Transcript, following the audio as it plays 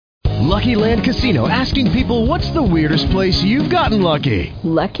Lucky Land Casino, asking people, what's the weirdest place you've gotten lucky?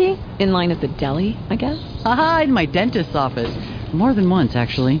 Lucky? In line at the deli, I guess? Aha, in my dentist's office. More than once,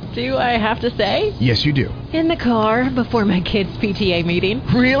 actually. Do I have to say? Yes, you do. In the car before my kids' PTA meeting.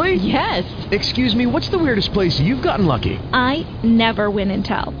 Really? Yes. Excuse me, what's the weirdest place you've gotten lucky? I never win and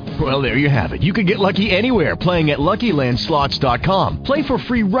tell. Well, there you have it. You can get lucky anywhere, playing at LuckyLandSlots.com. Play for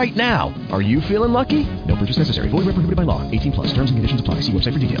free right now. Are you feeling lucky? No purchase necessary. Void where prohibited by law. 18 plus. Terms and conditions apply. See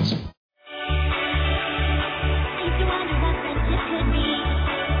website for details.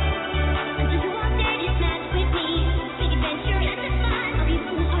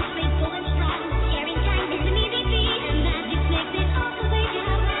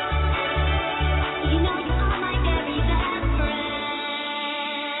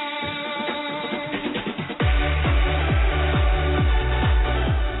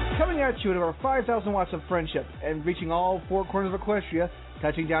 You into our 5,000 watts of friendship and reaching all four corners of Equestria,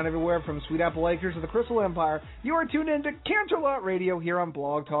 touching down everywhere from Sweet Apple Acres to the Crystal Empire. You are tuned in to Canterlot Radio here on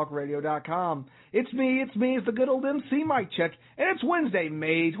blogtalkradio.com. It's me, it's the good old MC Mike Check, and it's Wednesday,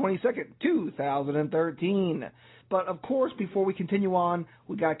 May 22nd, 2013. But of course, before we continue on,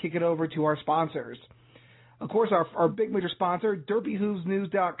 we got to kick it over to our sponsors. Of course, our big major sponsor,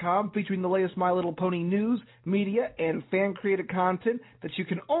 DerpyHoovesNews.com, featuring the latest My Little Pony news, media, and fan-created content that you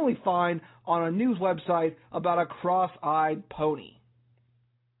can only find on a news website about a cross-eyed pony.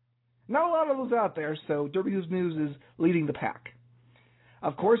 Not a lot of those out there, so Derpy Hooves News is leading the pack.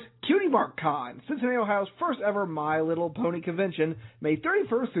 Of course, Cutie Mark Con, Cincinnati, Ohio's first ever My Little Pony convention, May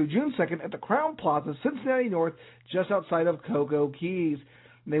 31st through June 2nd at the Crown Plaza, Cincinnati North, just outside of Cocoa Keys.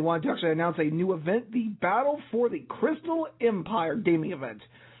 They wanted to actually announce a new event, the Battle for the Crystal Empire gaming event.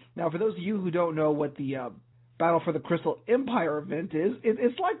 Now, for those of you who don't know what the Battle for the Crystal Empire event is,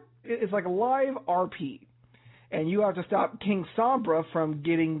 it's like a live RP, and you have to stop King Sombra from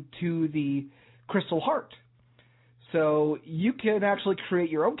getting to the Crystal Heart. So you can actually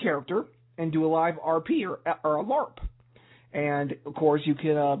create your own character and do a live RP or a LARP, and of course you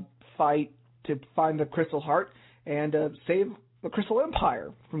can fight to find the Crystal Heart and save the Crystal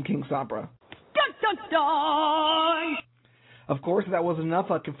Empire from King Sombra. Dun, dun, dun! Of course, if that wasn't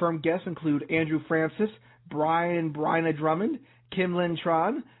enough, confirmed guests include Andrew Francis, Bryna Drummond, Kim Lynn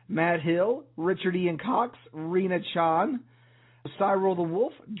Tron, Matt Hill, Richard Ian Cox, Rena Chan, Cyril the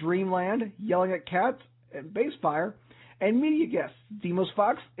Wolf, Dreamland, Yelling at Cats, and Basefire, and media guests, Demos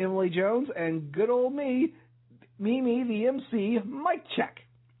Fox, Emily Jones, and good old me, the MC, Mike Check.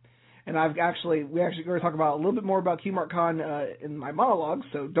 And we're actually going to talk about a little bit more about KeymarkCon in my monologue,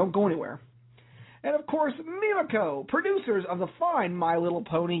 so don't go anywhere. And of course, Mimico, producers of the fine My Little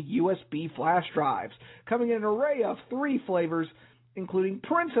Pony USB flash drives, coming in an array of 3 flavors, including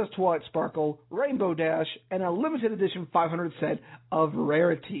Princess Twilight Sparkle, Rainbow Dash, and a limited edition 500 set of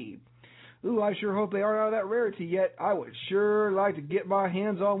Rarity. Ooh, I sure hope they aren't out of that Rarity yet. I would sure like to get my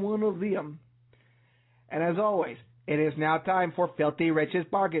hands on one of them. And as always, it is now time for Filthy Rich's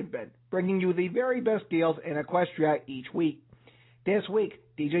Bargain Bin, bringing you the very best deals in Equestria each week. This week,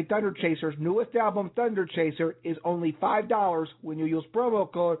 DJ Thunder Chaser's newest album, Thunder Chaser, is only $5 when you use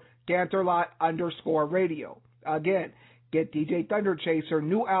promo code Canterlot_radio. Again, get DJ Thunder Chaser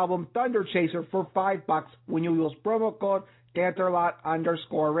new album, Thunder Chaser, for $5 when you use promo code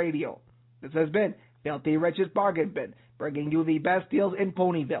Canterlot_radio. This has been Filthy Rich's Bargain Bin, bringing you the best deals in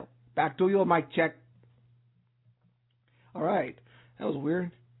Ponyville. Back to you, Mike Check. All right, that was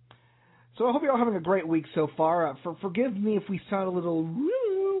weird. So I hope you're all having a great week so far. Forgive me if we sound a little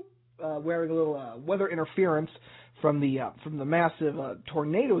wearing a little weather interference from the massive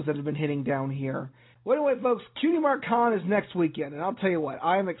tornadoes that have been hitting down here. Well, anyway, folks, Cutie Mark Con is next weekend, and I'll tell you what,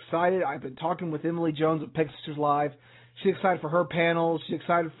 I am excited. I've been talking with Emily Jones at Pixels Live. She's excited for her panels. She's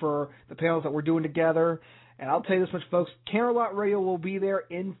excited for the panels that we're doing together. And I'll tell you this much, folks, Canterlot Radio will be there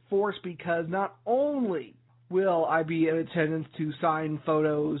in force because not only will I be in attendance to sign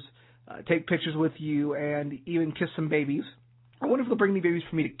photos, take pictures with you, and even kiss some babies. I wonder if they'll bring me babies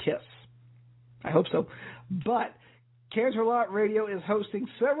for me to kiss. I hope so. But Canterlot Radio is hosting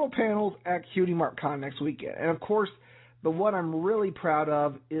several panels at Cutie Mark Con next weekend. And, of course, the one I'm really proud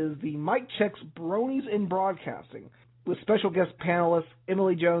of is the Mike Check's Bronies in Broadcasting, with special guest panelists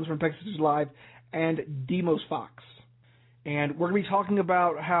Emily Jones from Pixels Live and Demos Fox. And we're going to be talking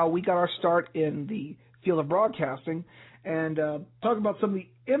about how we got our start in the field of broadcasting and talk about some of the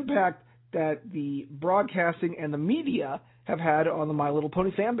impact that the broadcasting and the media have had on the My Little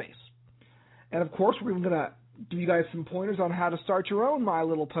Pony fan base. And, of course, we're even going to give you guys some pointers on how to start your own My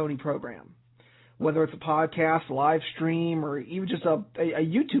Little Pony program, whether it's a podcast, a live stream, or even just a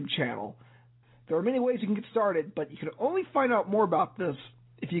YouTube channel. There are many ways you can get started, but you can only find out more about this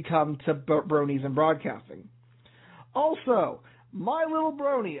if you come to Bronies and Broadcasting. Also, My Little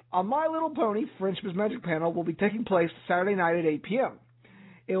Brony, a My Little Pony Friendship is Magic panel will be taking place Saturday night at 8 p.m.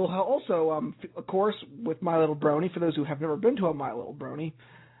 It will also, of course, with My Little Brony, for those who have never been to a My Little Brony,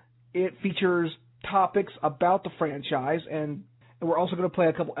 it features topics about the franchise, and we're also going to play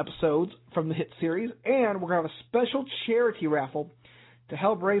a couple episodes from the hit series, and we're going to have a special charity raffle to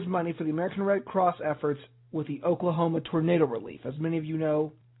help raise money for the American Red Cross efforts with the Oklahoma tornado relief. As many of you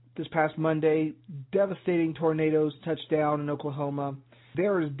know, this past Monday, devastating tornadoes touched down in Oklahoma.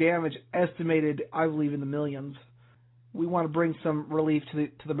 There is damage estimated, I believe, in the millions. We want to bring some relief to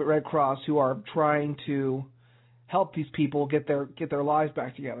the Red Cross, who are trying to help these people get their lives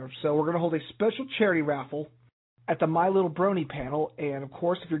back together. So we're going to hold a special charity raffle at the My Little Brony panel, and of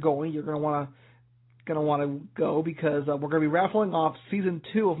course, if you're going, you're going to want to go because we're going to be raffling off season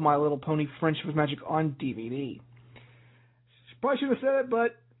 2 of My Little Pony Friendship is Magic on DVD. Probably shouldn't have said it,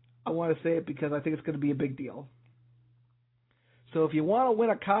 but I want to say it because I think it's going to be a big deal. So if you want to win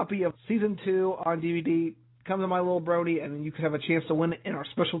a copy of season 2 on DVD, come to My Little Brony, and you could have a chance to win it in our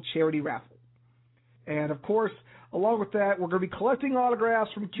special charity raffle. And of course, along with that, we're going to be collecting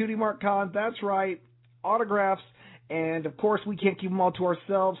autographs from Cutie Mark Con. That's right, autographs. And of course, we can't keep them all to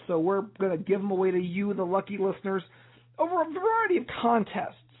ourselves, so we're going to give them away to you, the lucky listeners, over a variety of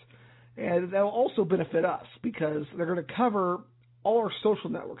contests. And that will also benefit us because they're going to cover all our social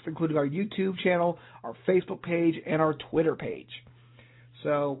networks, including our YouTube channel, our Facebook page, and our Twitter page.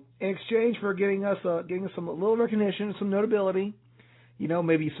 So in exchange for getting us some little recognition, some notability,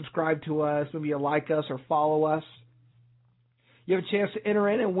 maybe you subscribe to us, maybe you like us or follow us, you have a chance to enter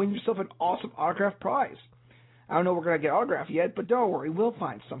in and win yourself an awesome autograph prize. I don't know if we're going to get autographed yet, but don't worry, we'll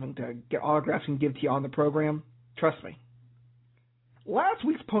find something to get autographs and give to you on the program. Trust me. Last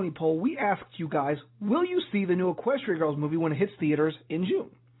week's Pony Poll, we asked you guys, will you see the new Equestria Girls movie when it hits theaters in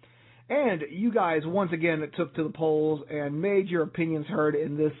June? And you guys, once again, took to the polls and made your opinions heard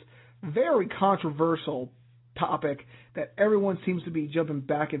in this very controversial topic that everyone seems to be jumping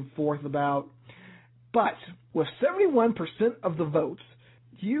back and forth about. But with 71% of the votes,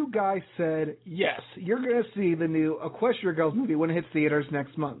 you guys said, yes, you're going to see the new Equestria Girls movie when it hits theaters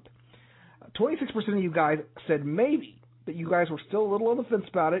next month. 26% of you guys said maybe, that you guys were still a little on the fence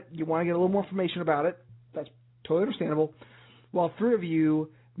about it. You want to get a little more information about it. That's totally understandable. While 3 of you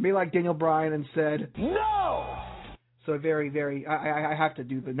may like Daniel Bryan and said, no! So I have to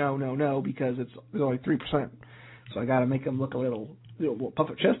do the no, because it's only 3%. So I got to make them look a little puff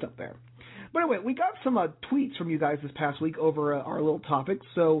their chest up there. But anyway, we got some tweets from you guys this past week over our little topic.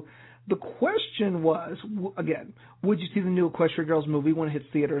 So the question was, again, would you see the new Equestria Girls movie when it hits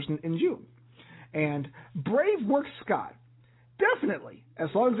theaters in June? And Brave Work Scott, definitely, as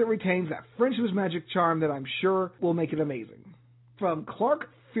long as it retains that Friendship is Magic charm that I'm sure will make it amazing. From Clark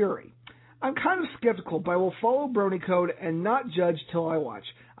Fury, I'm kind of skeptical, but I will follow Brony Code and not judge till I watch.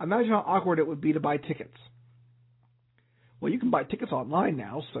 Imagine how awkward it would be to buy tickets. Well, you can buy tickets online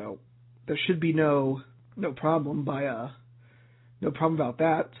now, so there should be no problem no problem about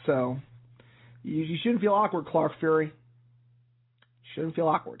that. So you shouldn't feel awkward, Clark Fury. Shouldn't feel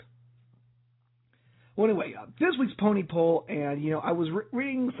awkward. Well, anyway, this week's Pony Poll, and, I was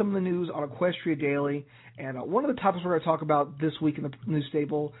reading some of the news on Equestria Daily, and one of the topics we're going to talk about this week in the news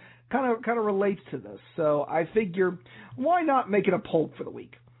stable kind of relates to this. So I figure, why not make it a poll for the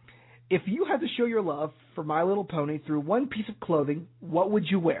week? If you had to show your love for My Little Pony through one piece of clothing, what would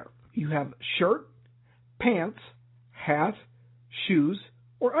you wear? You have shirt, pants, hat, shoes,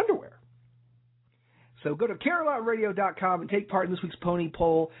 or underwear. So go to CanterlotRadio.com and take part in this week's Pony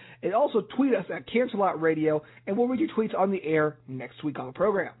Poll. And also tweet us at Canterlot Radio, and we'll read your tweets on the air next week on the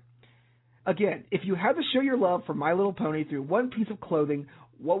program. Again, if you had to show your love for My Little Pony through one piece of clothing,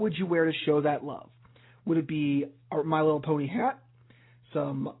 what would you wear to show that love? Would it be a My Little Pony hat,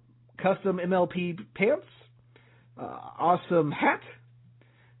 some custom MLP pants, awesome hat,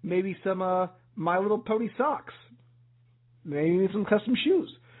 maybe some My Little Pony socks, maybe some custom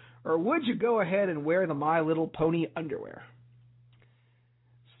shoes? Or would you go ahead and wear the My Little Pony underwear?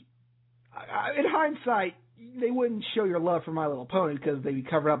 In hindsight, they wouldn't show your love for My Little Pony because they'd be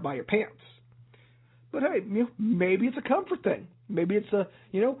covered up by your pants. But hey, maybe it's a comfort thing. Maybe it's a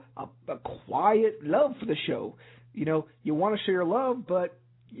quiet love for the show. You want to show your love, but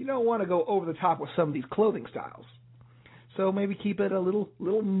you don't want to go over the top with some of these clothing styles. So maybe keep it a little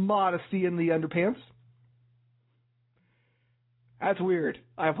modesty in the underpants. That's weird.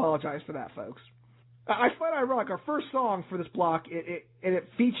 I apologize for that, folks. I find ironic. Our first song for this block, it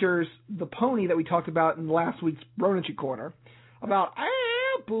features the pony that we talked about in last week's Bronichi Corner about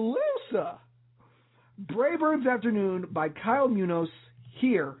Appaloosa. Brave Bird's Afternoon by Kyle Munoz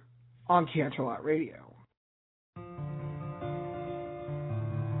here on Canterlot Radio.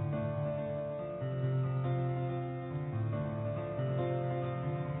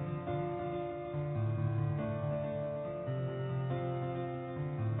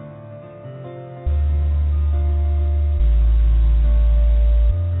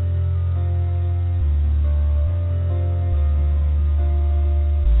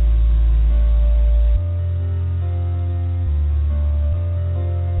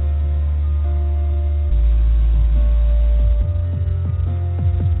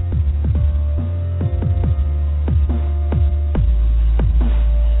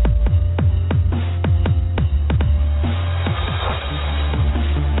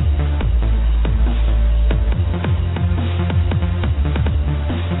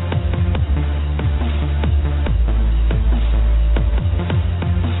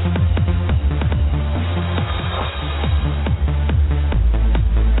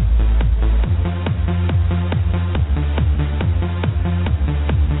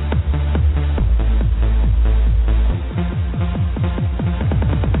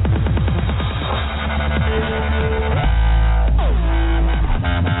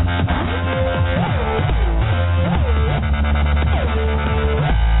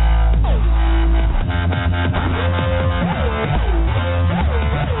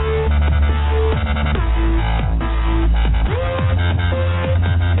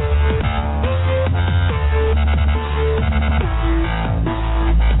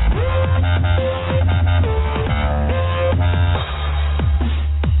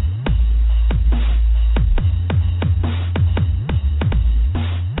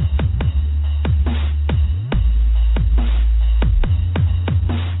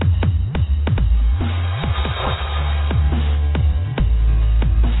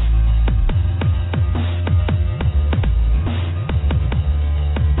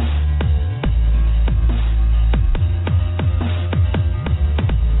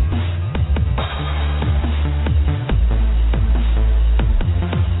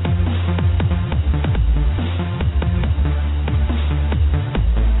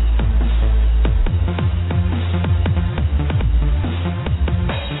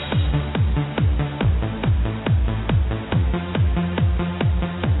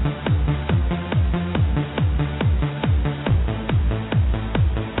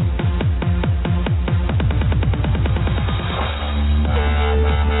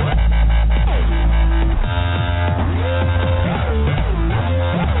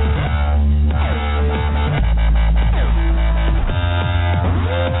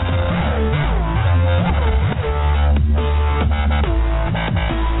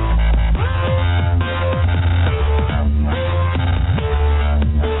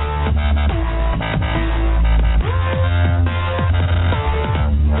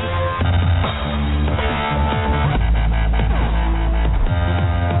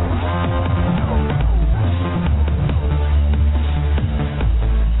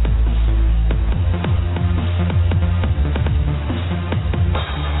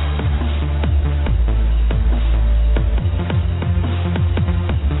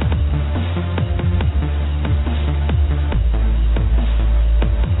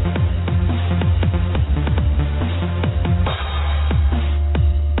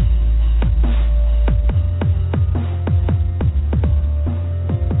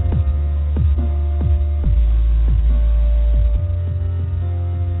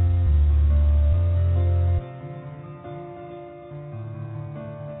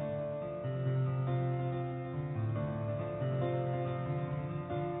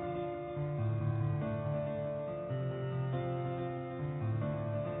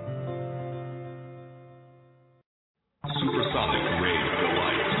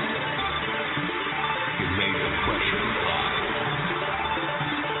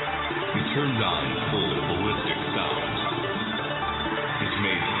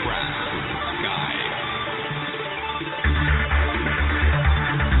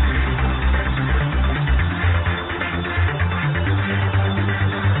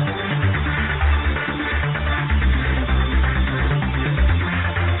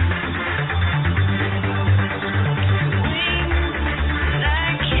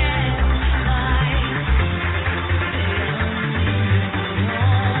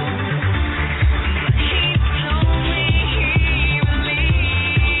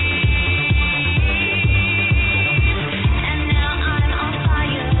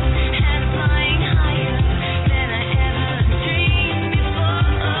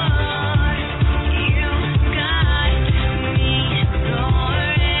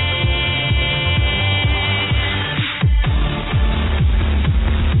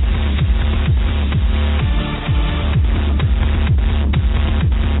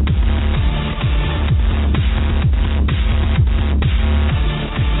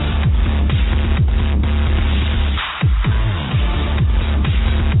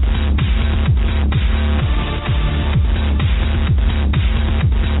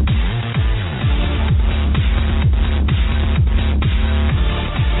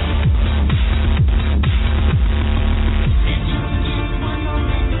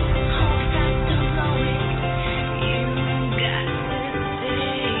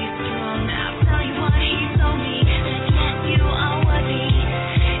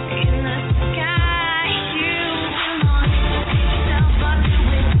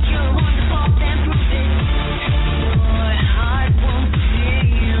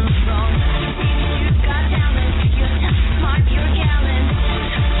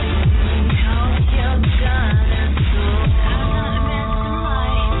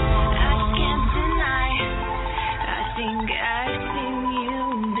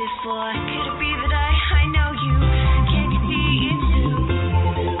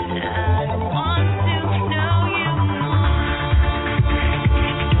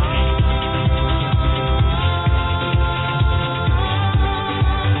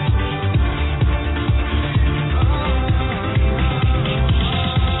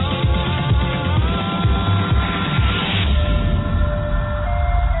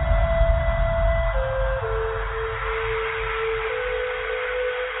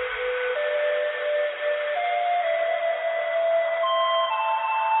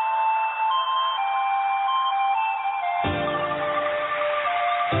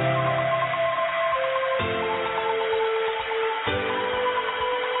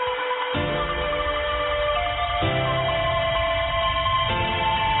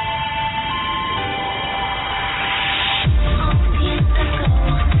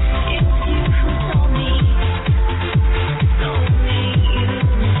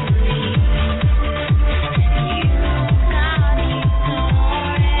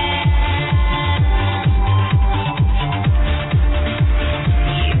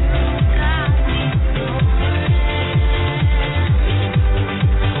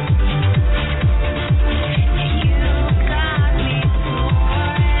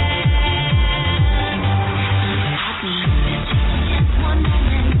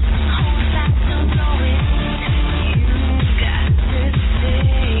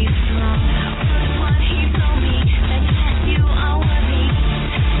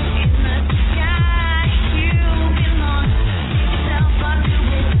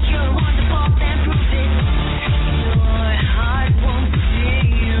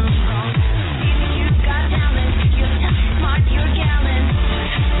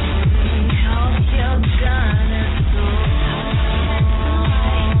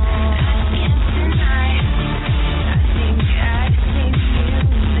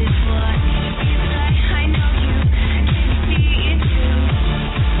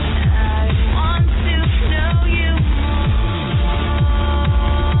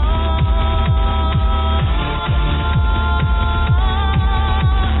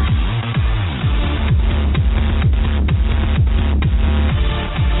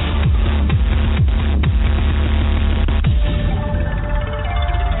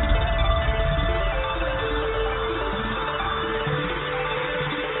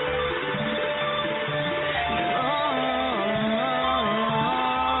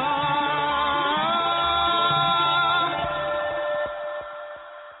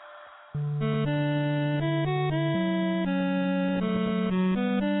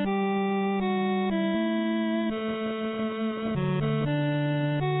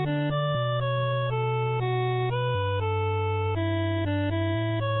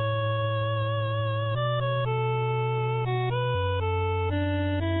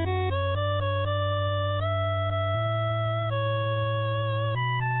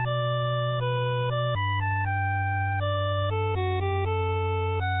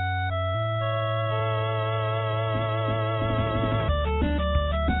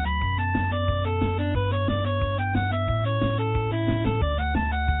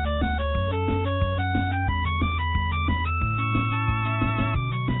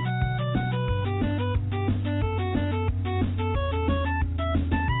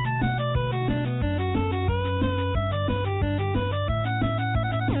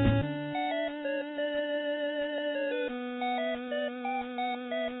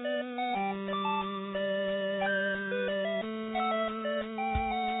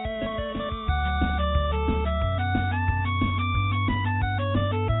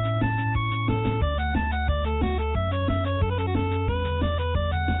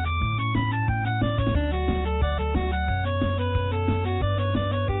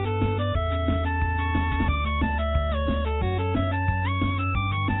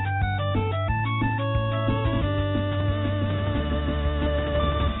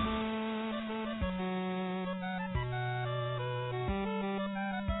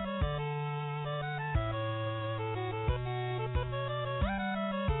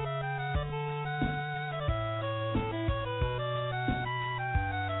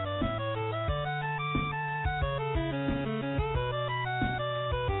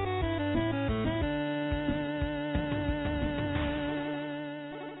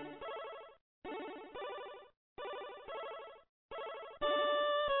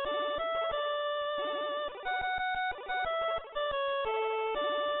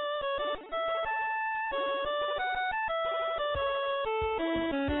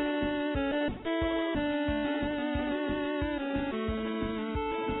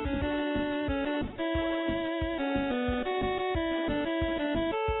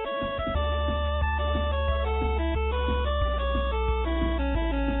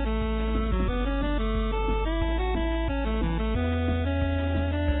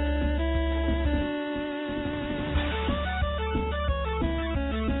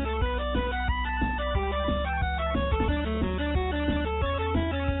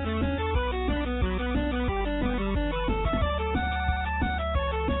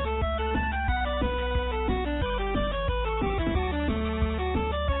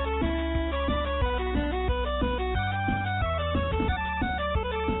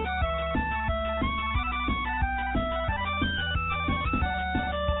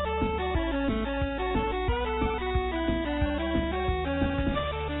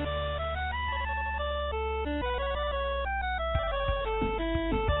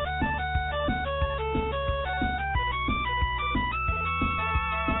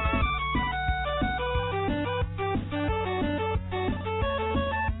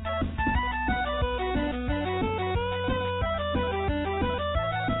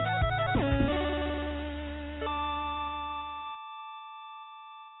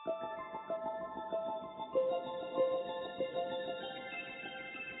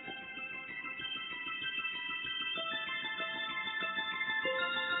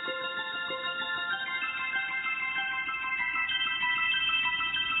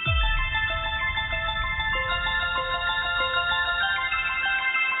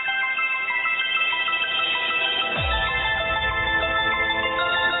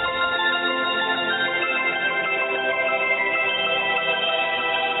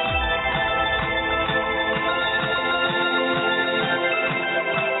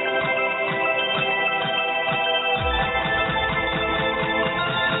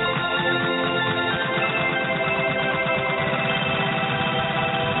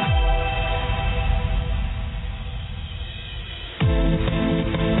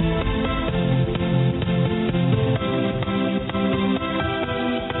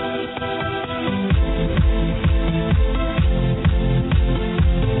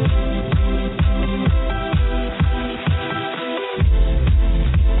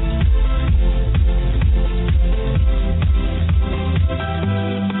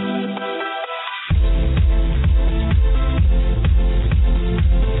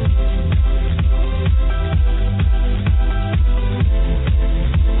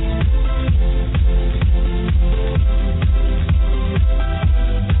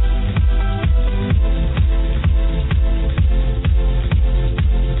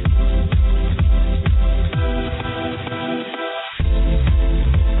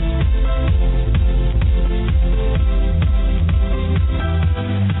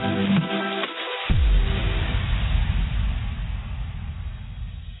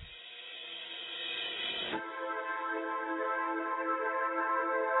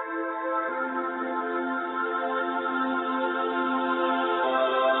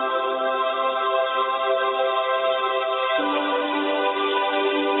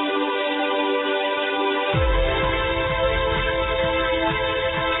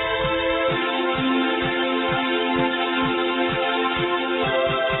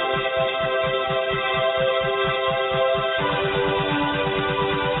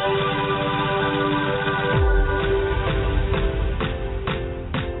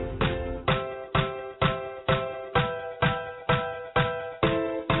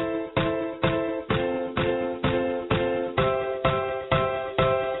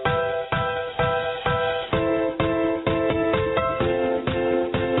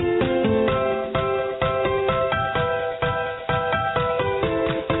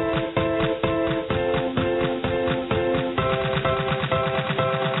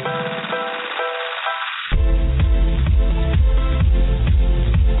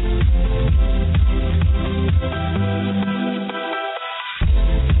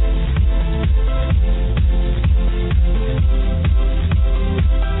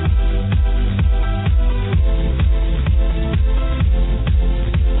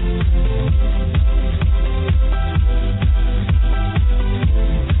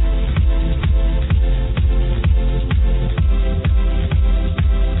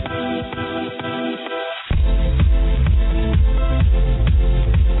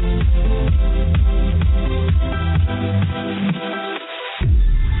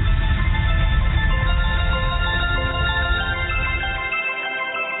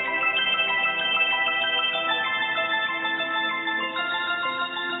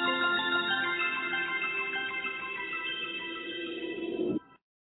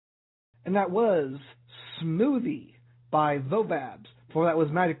 And that was Smoothie by Vobabs. Before that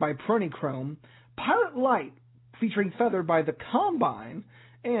was Magic by Pronichrome, Pilot Light featuring Feather by The Combine,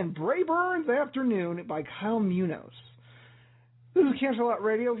 and Brayburn's Afternoon by Kyle Munoz. This is Canterlot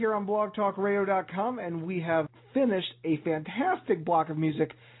Radio here on blogtalkradio.com, and we have finished a fantastic block of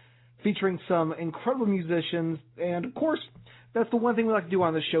music featuring some incredible musicians, and of course, that's the one thing we like to do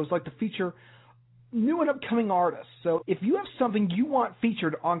on this show, is like to feature new and upcoming artists. So if you have something you want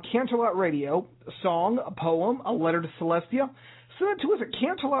featured on Canterlot Radio, a song, a poem, a letter to Celestia, send it to us at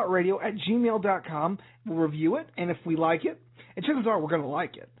canterlotradio@gmail.com. We'll review it, and if we like it, and chances are we're going to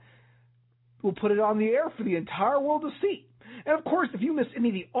like it, we'll put it on the air for the entire world to see. And of course, if you missed any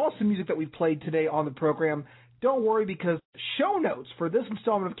of the awesome music that we've played today on the program, don't worry, because show notes for this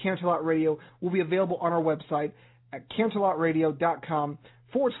installment of Canterlot Radio will be available on our website at canterlotradio.com/episode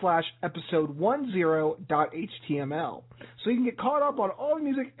 10.html. So you can get caught up on all the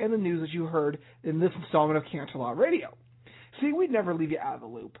music and the news that you heard in this installment of Canterlot Radio. See, we'd never leave you out of the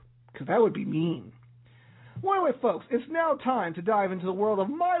loop, because that would be mean. Well, anyway, folks, it's now time to dive into the world of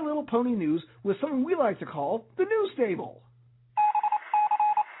My Little Pony news with something we like to call the News Stable.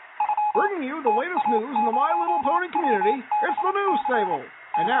 Bringing you the latest news in the My Little Pony community, it's the News Stable.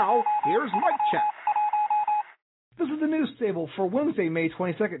 And now, here's Mike Check. This is the news stable for Wednesday, May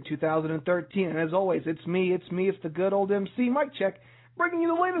 22nd, 2013. And as always, it's the good old MC, Mike Check, bringing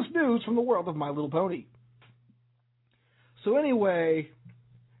you the latest news from the world of My Little Pony. So anyway,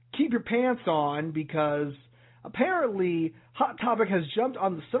 keep your pants on, because apparently Hot Topic has jumped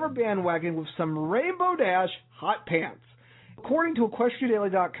on the summer bandwagon with some Rainbow Dash hot pants. According to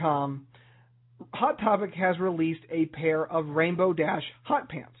EquestriaDaily.com, Hot Topic has released a pair of Rainbow Dash hot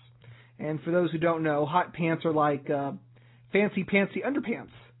pants. And for those who don't know, hot pants are like fancy pantsy underpants.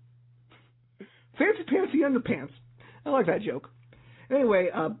 Fancy pantsy underpants. I like that joke. Anyway,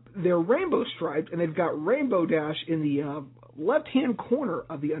 they're rainbow striped, and they've got Rainbow Dash in the left-hand corner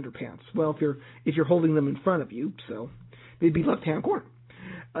of the underpants. Well, if you're holding them in front of you, so they'd be left-hand corner.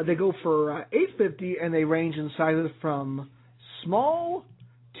 They go for $8.50, and they range in sizes from small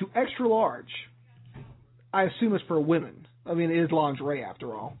to extra large. I assume it's for women. I mean, it is lingerie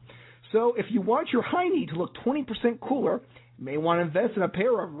after all. So if you want your hiney to look 20% cooler, you may want to invest in a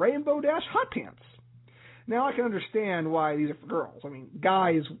pair of Rainbow Dash hot pants. Now I can understand why these are for girls. I mean,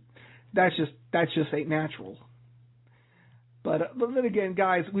 guys, that's just ain't natural. But then again,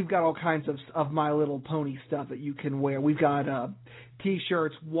 guys, we've got all kinds of My Little Pony stuff that you can wear. We've got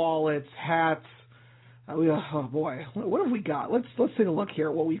T-shirts, wallets, hats. Oh boy, what have we got? Let's take a look here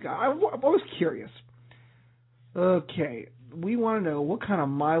at what we've got. I was curious. Okay, we want to know, what kind of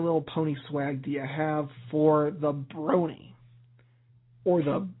My Little Pony swag do you have for the brony? Or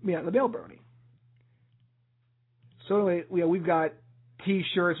the male brony. So anyway, we've got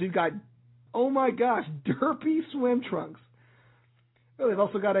T-shirts, we've got, oh my gosh, derpy swim trunks. Oh, they've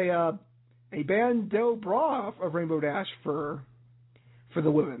also got a bandeau bra of Rainbow Dash for the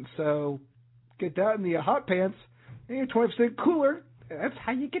women. So get that in the hot pants, and you're 20% cooler. That's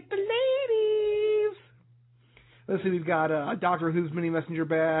how you get the ladies. Let's see, we've got a Doctor Who's mini messenger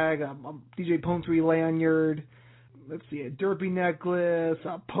bag, a DJ Pone 3 lanyard. Let's see, a derpy necklace,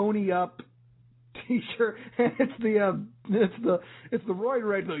 a pony up T-shirt. It's the Roy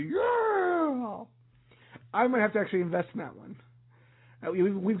Red. Yeah. I might have to actually invest in that one.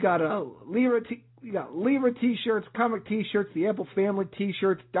 We've got Libra T-shirts, comic T-shirts, the Apple Family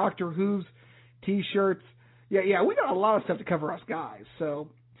T-shirts, Doctor Who's T-shirts. Yeah, we got a lot of stuff to cover us guys. So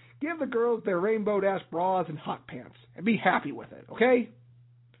give the girls their Rainbow Dash bras and hot pants and be happy with it, okay?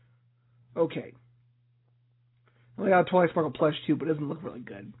 Okay. I got a Twilight Sparkle plush too, but it doesn't look really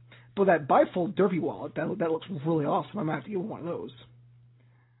good. But that bifold derpy wallet, that looks really awesome. I'm gonna have to get one of those.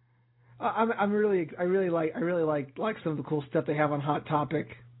 I really like some of the cool stuff they have on Hot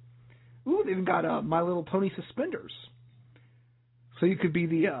Topic. Ooh, they even got My Little Pony suspenders. So you could be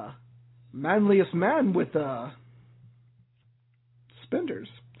the manliest man with suspenders.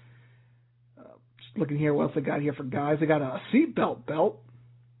 Just looking here, what else they got here for guys? They got a seatbelt belt.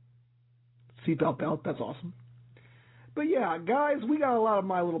 Seatbelt belt, that's awesome. But yeah, guys, we got a lot of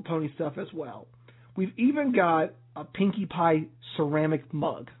My Little Pony stuff as well. We've even got a Pinkie Pie ceramic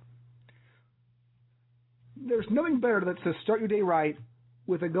mug. There's nothing better than to start your day right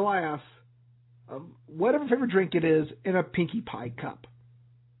with a glass of whatever favorite drink it is in a Pinkie Pie cup.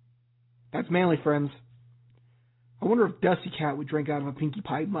 That's manly, friends. I wonder if Dusty Cat would drink out of a Pinkie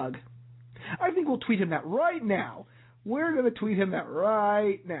Pie mug. I think we'll tweet him that right now. We're going to tweet him that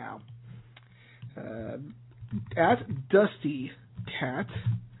right now. At Dusty Cat,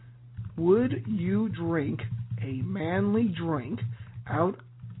 would you drink a manly drink out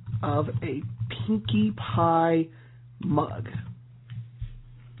of a Pinkie Pie mug?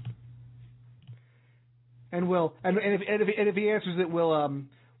 And if he answers it, we'll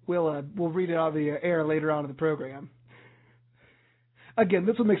read it on the air later on in the program. Again,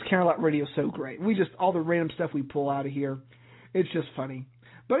 this is what makes Canterlot Radio so great. All the random stuff we pull out of here, it's just funny.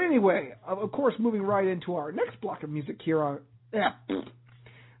 But anyway, of course, moving right into our next block of music here on...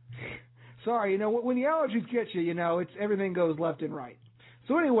 Sorry, when the allergies get you, it's everything goes left and right.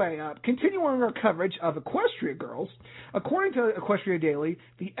 So anyway, continuing our coverage of Equestria Girls, according to Equestria Daily,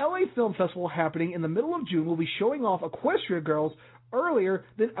 the LA Film Festival happening in the middle of June will be showing off Equestria Girls earlier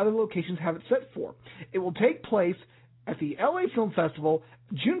than other locations have it set for. It will take place at the LA Film Festival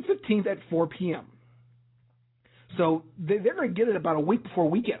June 15th at 4 p.m. So they're going to get it about a week before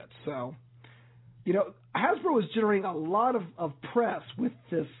we get it. So, Hasbro is generating a lot of press with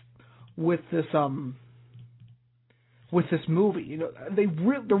this movie. They're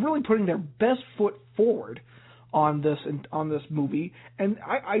really putting their best foot forward on this movie, and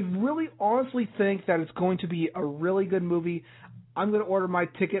I really honestly think that it's going to be a really good movie. I'm going to order my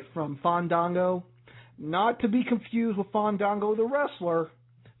ticket from Fandango, not to be confused with Fandango the wrestler,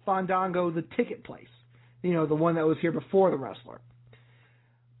 Fandango the ticket place. The one that was here before the wrestler.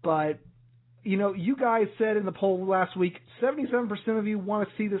 But, you guys said in the poll last week, 77% of you want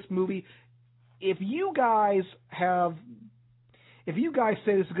to see this movie. If you guys say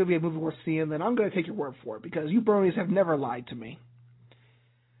this is going to be a movie worth seeing, then I'm going to take your word for it, because you bronies have never lied to me.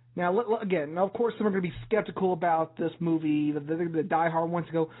 Now, of course, some are going to be skeptical about this movie. The diehard ones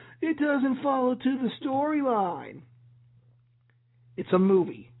to go, it doesn't follow to the storyline. It's a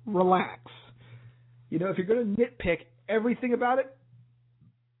movie. Relax. If you're going to nitpick everything about it,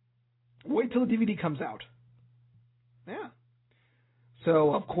 wait till the DVD comes out. Yeah.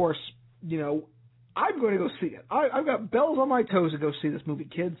 So, of course, I'm going to go see it. I've got bells on my toes to go see this movie,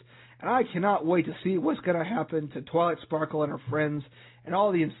 kids, and I cannot wait to see what's going to happen to Twilight Sparkle and her friends, and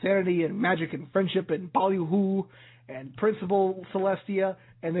all the insanity and magic and friendship and ballyhoo and Principal Celestia,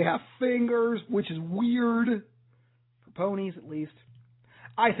 and they have fingers, which is weird for ponies, at least.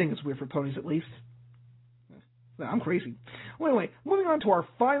 I think it's weird for ponies, at least. No, I'm crazy. Well, anyway, moving on to our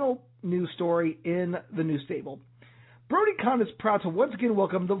final news story in the news stable. BronyCon is proud to once again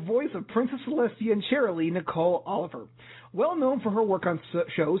welcome the voice of Princess Celestia and Cheerilee, Nicole Oliver. Well known for her work on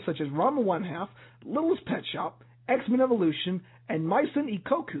shows such as Rama One Half, Littlest Pet Shop, X-Men Evolution, and Maisen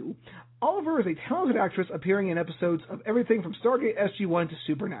Ikoku, Oliver is a talented actress appearing in episodes of everything from Stargate SG-1 to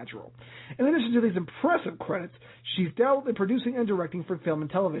Supernatural. In addition to these impressive credits, she's dabbled in producing and directing for film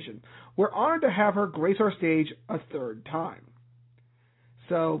and television. We're honored to have her grace our stage a third time.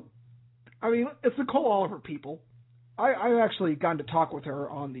 So, it's Nicole Oliver, people. I've actually gotten to talk with her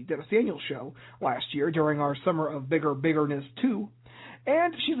on the Dennis Daniels show last year during our Summer of Biggerness 2,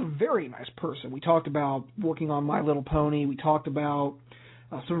 and she's a very nice person. We talked about working on My Little Pony. We talked about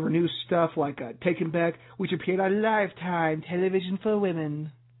some of her new stuff like Taken Back, which appeared on Lifetime Television for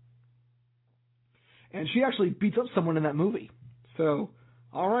Women. And she actually beats up someone in that movie. So,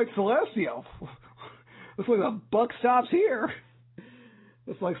 all right, Celestia, looks like the buck stops here.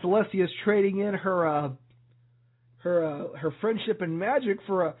 Looks like Celestia's trading in her friendship and magic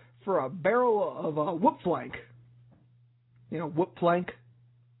for a barrel of whoop flank. Whoop flank.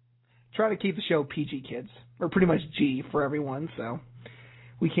 Try to keep the show PG, kids, or pretty much G for everyone. So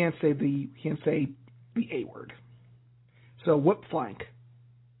we can't say the A word. So whoop flank.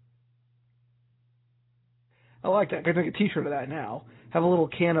 I like that. I can make a T-shirt of that now. Have a little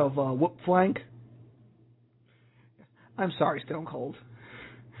can of whoop flank. I'm sorry, Stone Cold,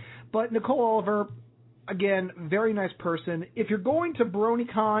 but Nicole Oliver. Again, very nice person. If you're going to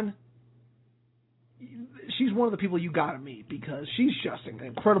BronyCon, she's one of the people you gotta meet, because she's just an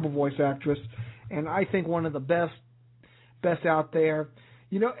incredible voice actress, and I think one of the best out there.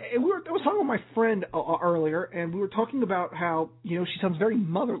 I was talking with my friend earlier, and we were talking about how she sounds very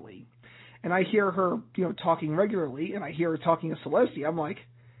motherly, and I hear her talking regularly, and I hear her talking to Celestia. I'm like,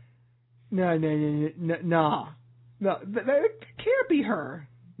 no, that can't be her.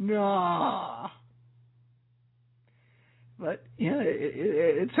 No. But,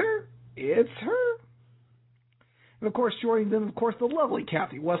 it's her. It's her. And, of course, joining them, the lovely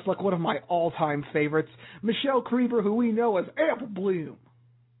Kathy Westluck, one of my all-time favorites, Michelle Creeper, who we know as Apple Bloom.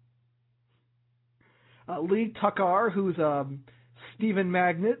 Lee Tucker, who's Stephen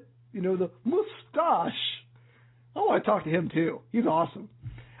Magnet, the mustache. I want to talk to him, too. He's awesome.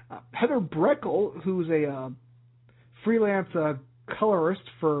 Heather Breckel, who's a freelance colorist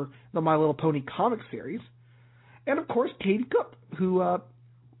for the My Little Pony comic series. And, of course, Katie Cook, who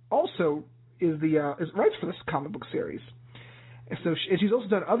also writes for this comic book series. And so she's also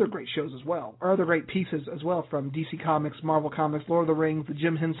done other great shows as well, or other great pieces as well, from DC Comics, Marvel Comics, Lord of the Rings, the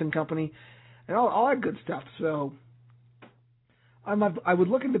Jim Henson Company, and all that good stuff. So I would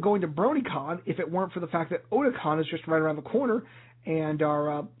look into going to BronyCon if it weren't for the fact that Otakon is just right around the corner, and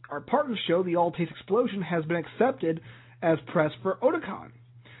our partner show, the All Taste Explosion, has been accepted as press for Otakon.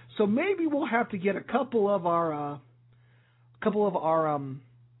 So maybe we'll have to get a couple of our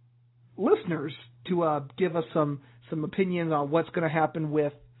listeners to give us some opinions on what's going to happen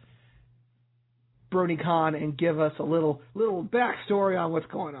with BronyCon, and give us a little backstory on what's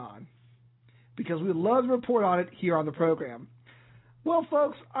going on, because we'd love to report on it here on the program. Well,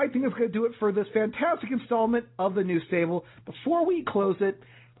 folks, I think that's going to do it for this fantastic installment of the News Stable. Before we close it,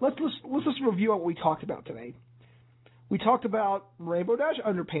 let's just review what we talked about today. We talked about Rainbow Dash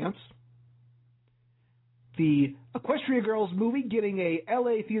Underpants, the Equestria Girls movie getting a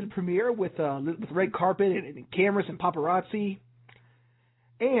LA theater premiere with red carpet and cameras and paparazzi,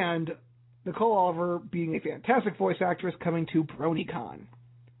 and Nicole Oliver being a fantastic voice actress coming to BronyCon.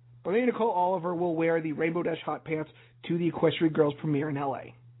 But maybe Nicole Oliver will wear the Rainbow Dash hot pants to the Equestria Girls premiere in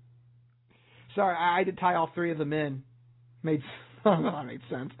LA. Sorry, I had to tie all three of them in. That made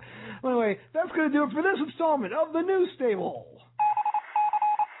sense. Anyway, that's going to do it for this installment of the News Stable.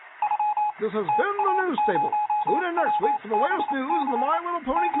 This has been the News Stable. Tune in next week for the latest news in the My Little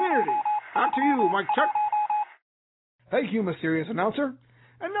Pony community. Back to you, Mike Chuck. Thank you, mysterious announcer.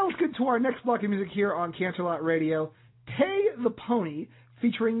 And now let's get to our next block of music here on Canterlot Radio. Tay the Pony,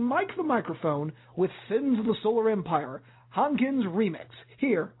 featuring Mike the Microphone with Sins of the Solar Empire, Hankin's remix,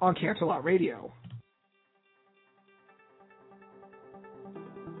 here on Canterlot Radio.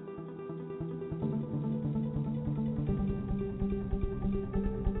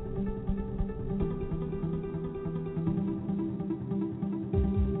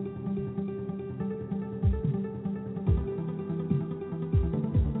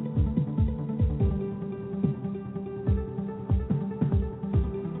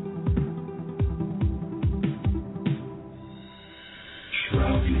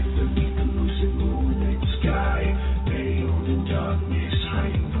 Shrouded beneath the lucid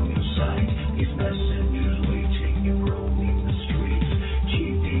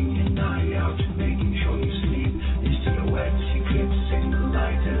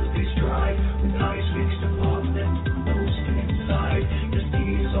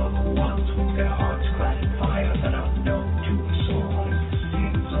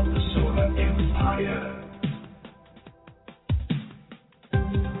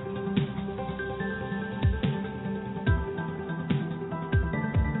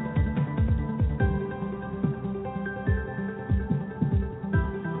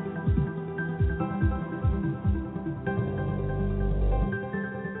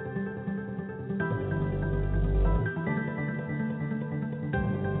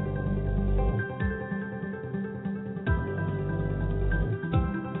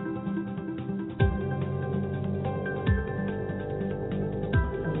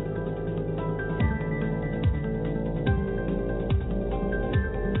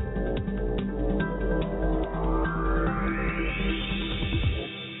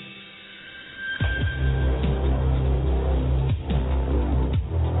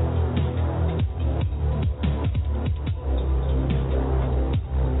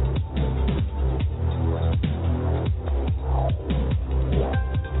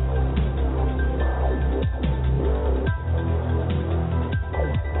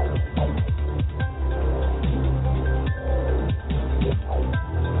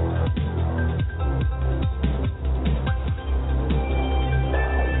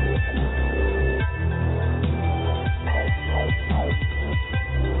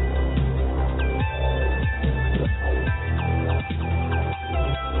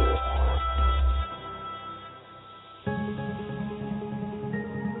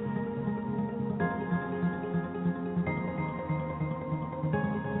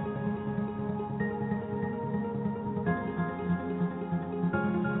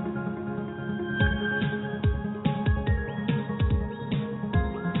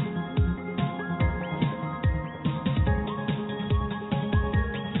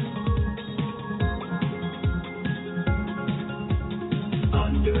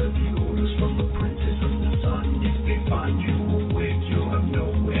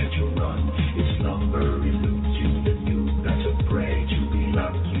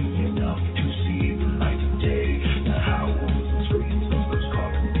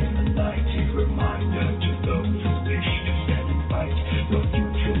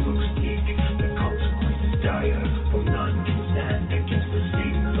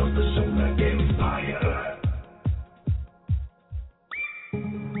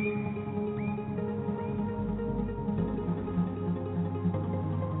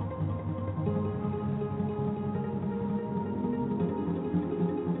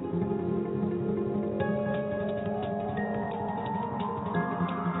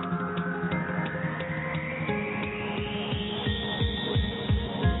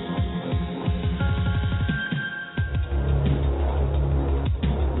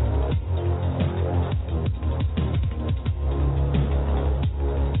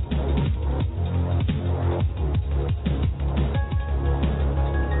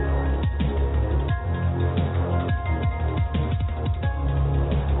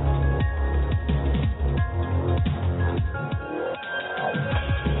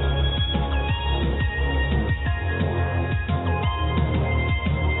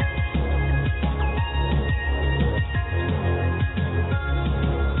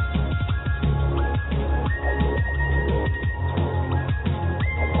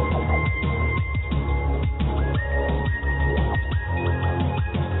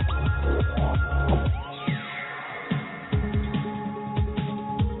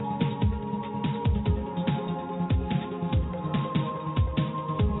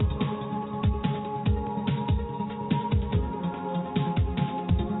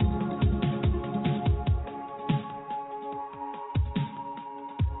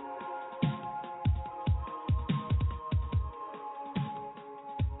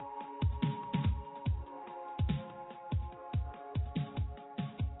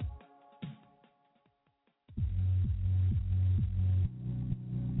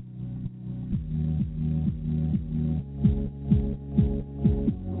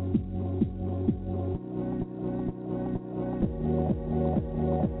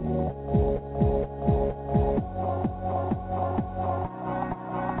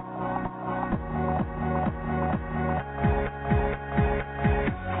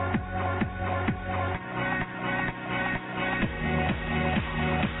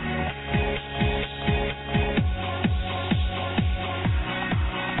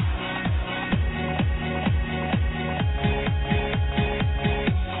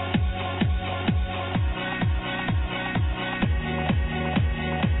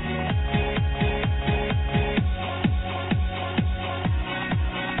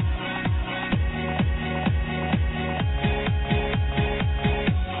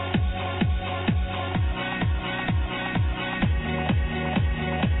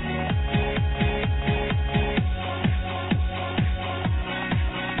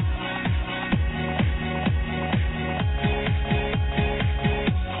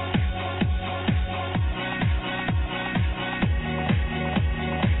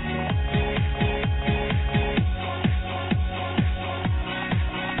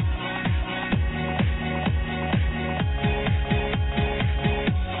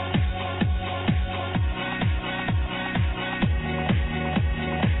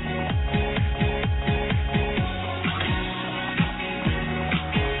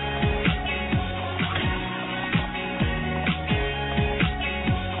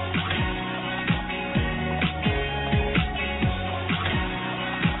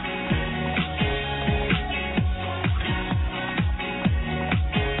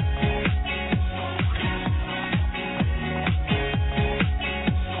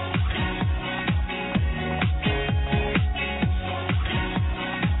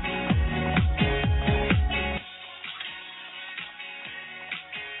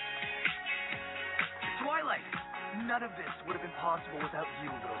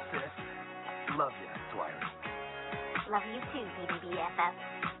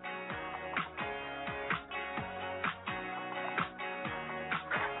minutes.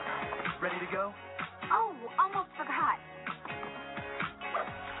 Ready to go? Oh, almost forgot.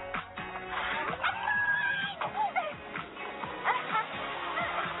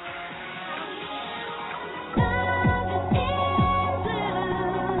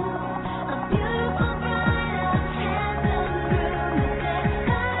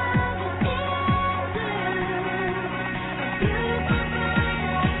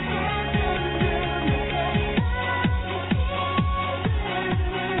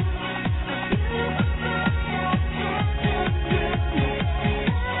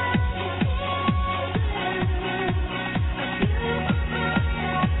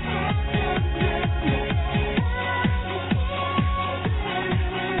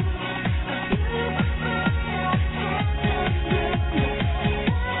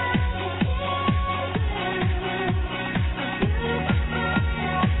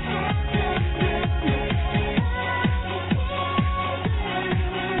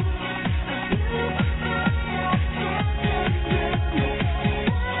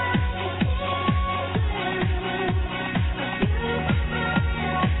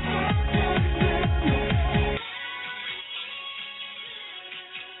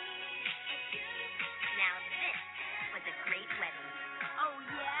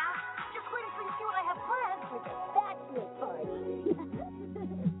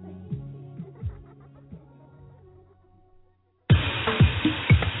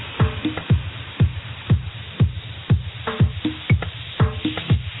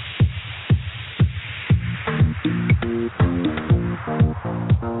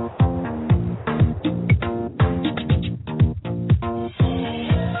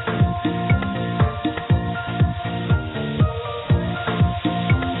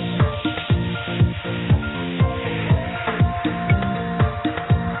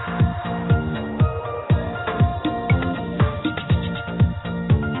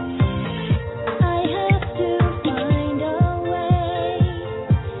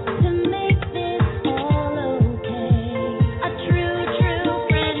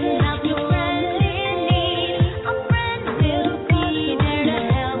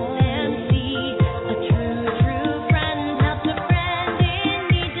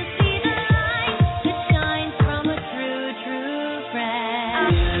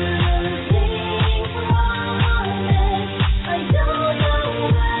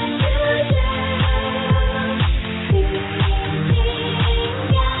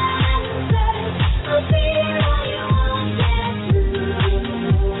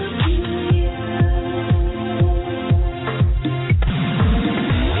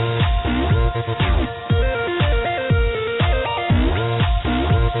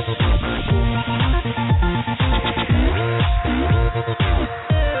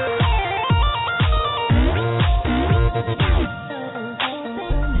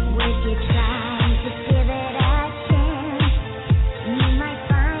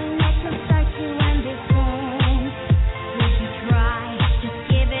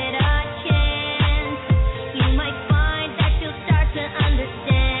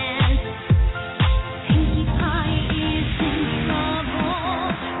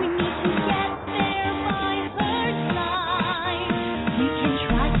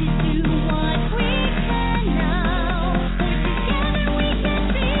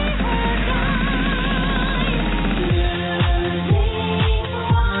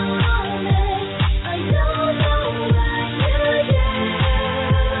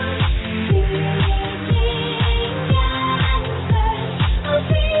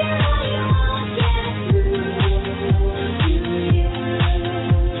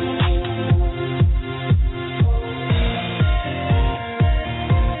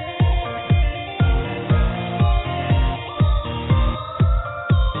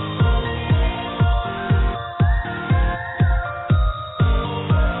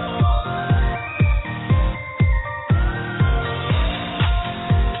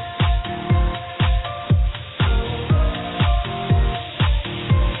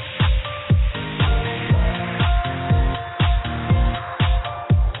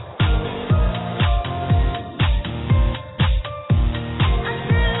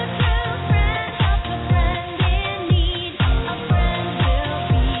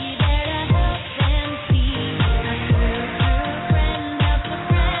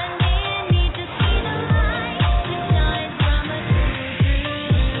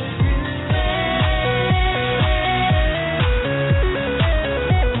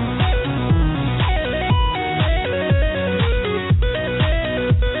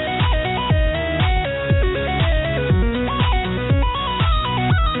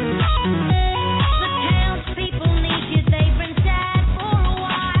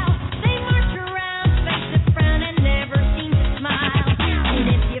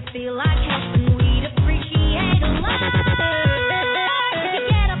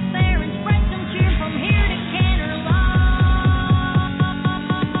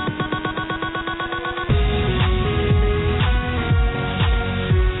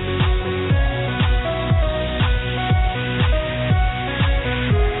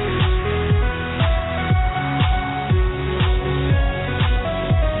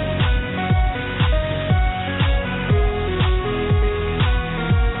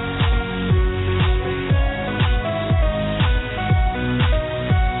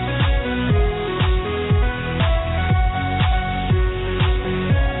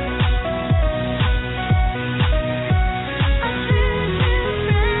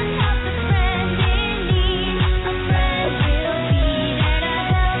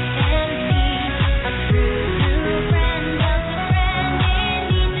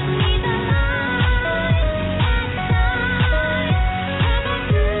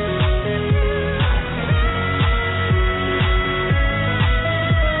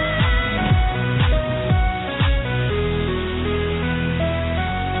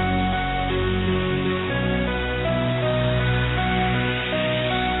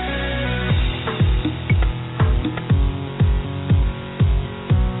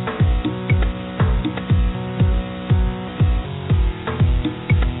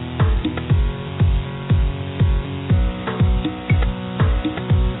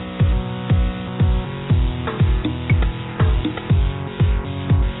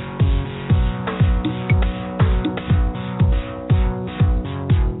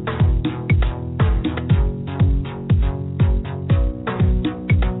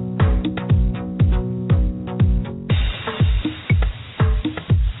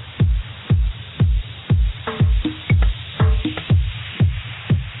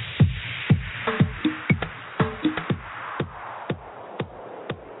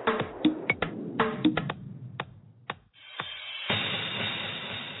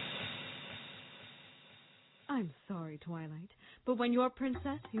 Twilight. But when you're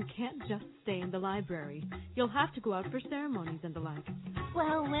princess, you can't just stay in the library. You'll have to go out for ceremonies and the like.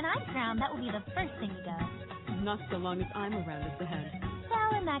 Well, when I'm crowned, that will be the first thing to go. Not so long as I'm around as the head.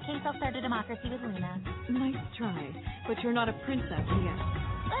 Well, in that case, I'll start a democracy with Luna. Nice try, but you're not a princess yet.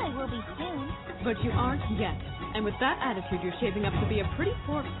 I will be soon. But you aren't yet. And with that attitude, you're shaping up to be a pretty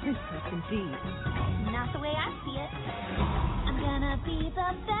poor princess indeed. Not the way I see it. I'm gonna be the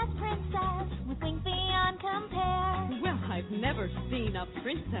best princess with wings beyond compare. Well, I've never seen a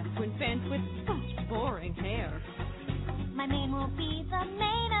princess win fans with such boring hair. My mane will be the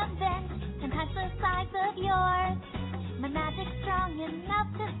main event, 10 times the size of yours. My magic's strong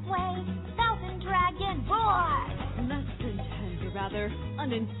enough to sway 1,000 dragon roars. Less than 10, you're rather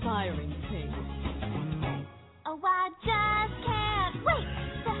uninspiring thing. Oh, I just can't wait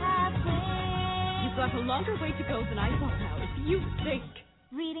to have wings. You've got a longer way to go than I thought now, if you think.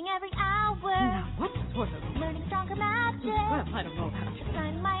 Reading every hour. Now, what sort of... Learning stronger magic. Well, I don't know about you.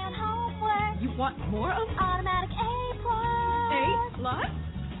 Signing my own homework. You want more of... Automatic A+. A+?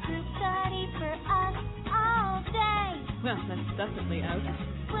 Group study for us all day. Well, that's definitely out.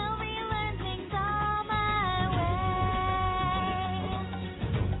 We'll relearn things all my way.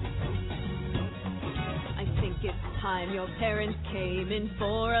 I think it's time your parents came in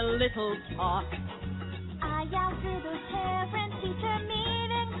for a little talk. I yelled through those parent-teacher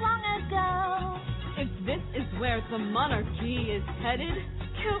meetings long ago. If this is where the monarchy is headed,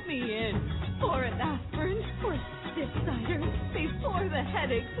 count me in for an aspirin or stiff cider before the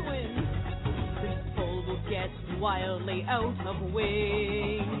headaches win. This bowl will get wildly out of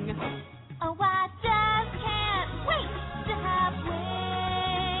wing. Oh, I just can't wait to have wings.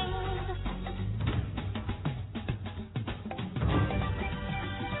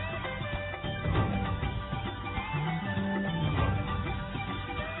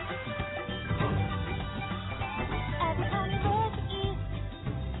 Every pony looks east,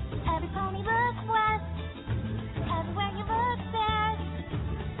 every pony looks west. Everywhere you look, there's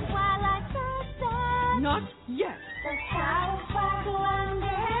Twilight Princess. Not yet. The shadows sparkle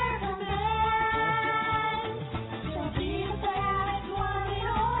under the bed. She'll be the fairest one in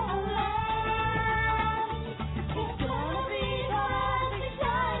all the land. It's gonna be her big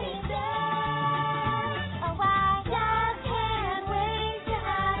shiny day. Oh, I just can't wait to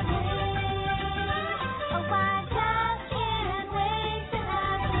have wings. Oh, I just can't wait to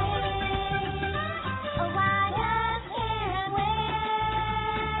have wings. Oh, I just can't wait to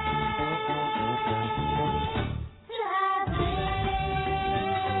have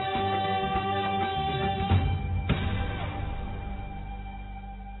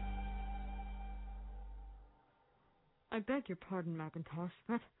I beg your pardon, Macintosh,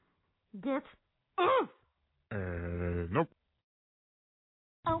 but get off! Nope.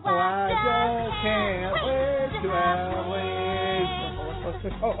 Oh, I just can't wait to have wings.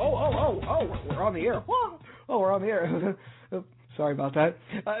 Oh, we're on the air. Whoa. Oh, we're on the air. Sorry about that.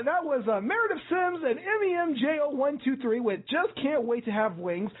 That was Meredith Sims and MEMJO123 with Just Can't Wait to Have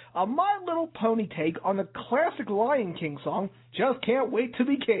Wings, a My Little Pony take on the classic Lion King song, Just Can't Wait to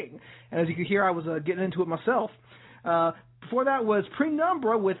Be King. And as you can hear, I was getting into it myself. Before that was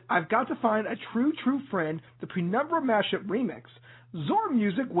Penumbra with I've Got to Find a True Friend, the Penumbra mashup remix. Zorb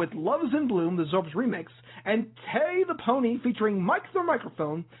Music with Love is in Bloom, the Zorb's remix. And Tay the Pony featuring Mike the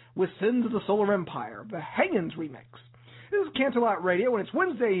Microphone with Sins of the Solar Empire, the Hagen's remix. This is Canterlot Radio, and it's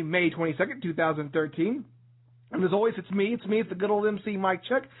Wednesday, May 22nd, 2013. And as always, it's the good old MC Mike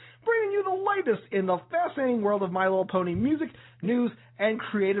Check, bringing you the latest in the fascinating world of My Little Pony music, news, and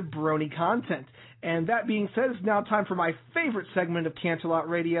creative brony content. And that being said, it's now time for my favorite segment of Canterlot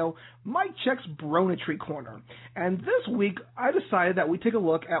Radio, Mike Check's Bronetry Corner. And this week, I decided that we take a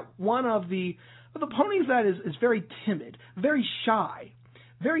look at one of the ponies that is very timid, very shy,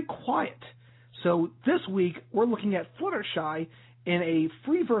 very quiet. So this week, we're looking at Fluttershy in a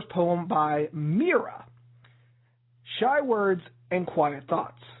free verse poem by Mira. Shy Words and Quiet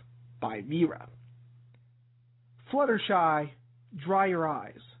Thoughts by Mira. Fluttershy, dry your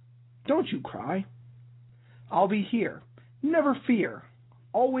eyes. Don't you cry. I'll be here. Never fear.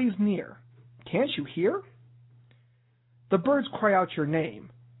 Always near. Can't you hear? The birds cry out your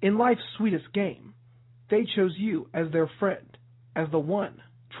name. In life's sweetest game, they chose you as their friend, as the one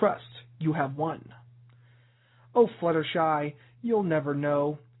trust you have won. Oh, Fluttershy, you'll never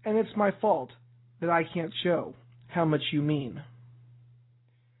know, and it's my fault that I can't show how much you mean.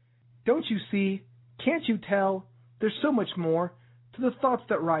 Don't you see, can't you tell, there's so much more to the thoughts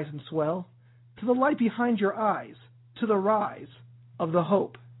that rise and swell, to the light behind your eyes, to the rise of the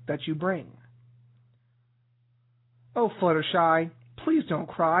hope that you bring. Oh, Fluttershy, please don't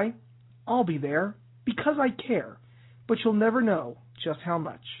cry. I'll be there, because I care, but you'll never know just how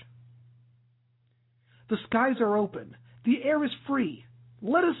much. The skies are open. The air is free.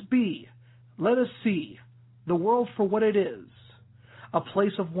 Let us be. Let us see the world for what it is. A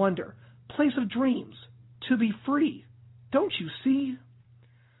place of wonder, place of dreams, to be free. Don't you see?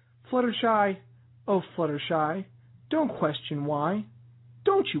 Fluttershy, oh Fluttershy, don't question why.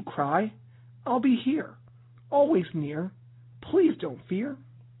 Don't you cry. I'll be here, always near. Please don't fear.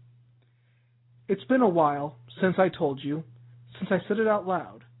 It's been a while since I told you, since I said it out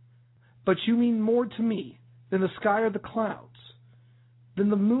loud, but you mean more to me than the sky or the clouds, than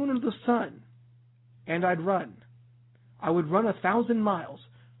the moon or the sun, and I'd run. I would run 1,000 miles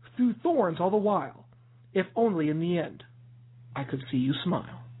through thorns all the while, if only in the end I could see you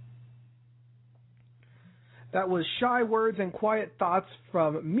smile. That was Shy Words and Quiet Thoughts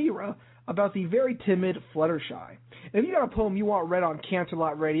from Mira about the very timid Fluttershy. And if you got a poem you want read on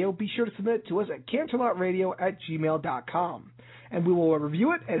Canterlot Radio, be sure to submit it to us at canterlotradio@gmail.com. And we will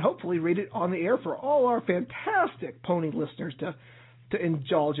review it and hopefully read it on the air for all our fantastic pony listeners to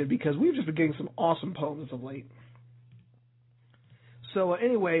indulge in, because we've just been getting some awesome poems as of late. So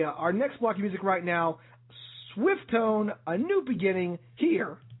anyway, our next block of music right now, Swift Tone, A New Beginning,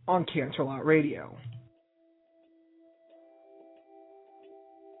 here on Canterlot Radio.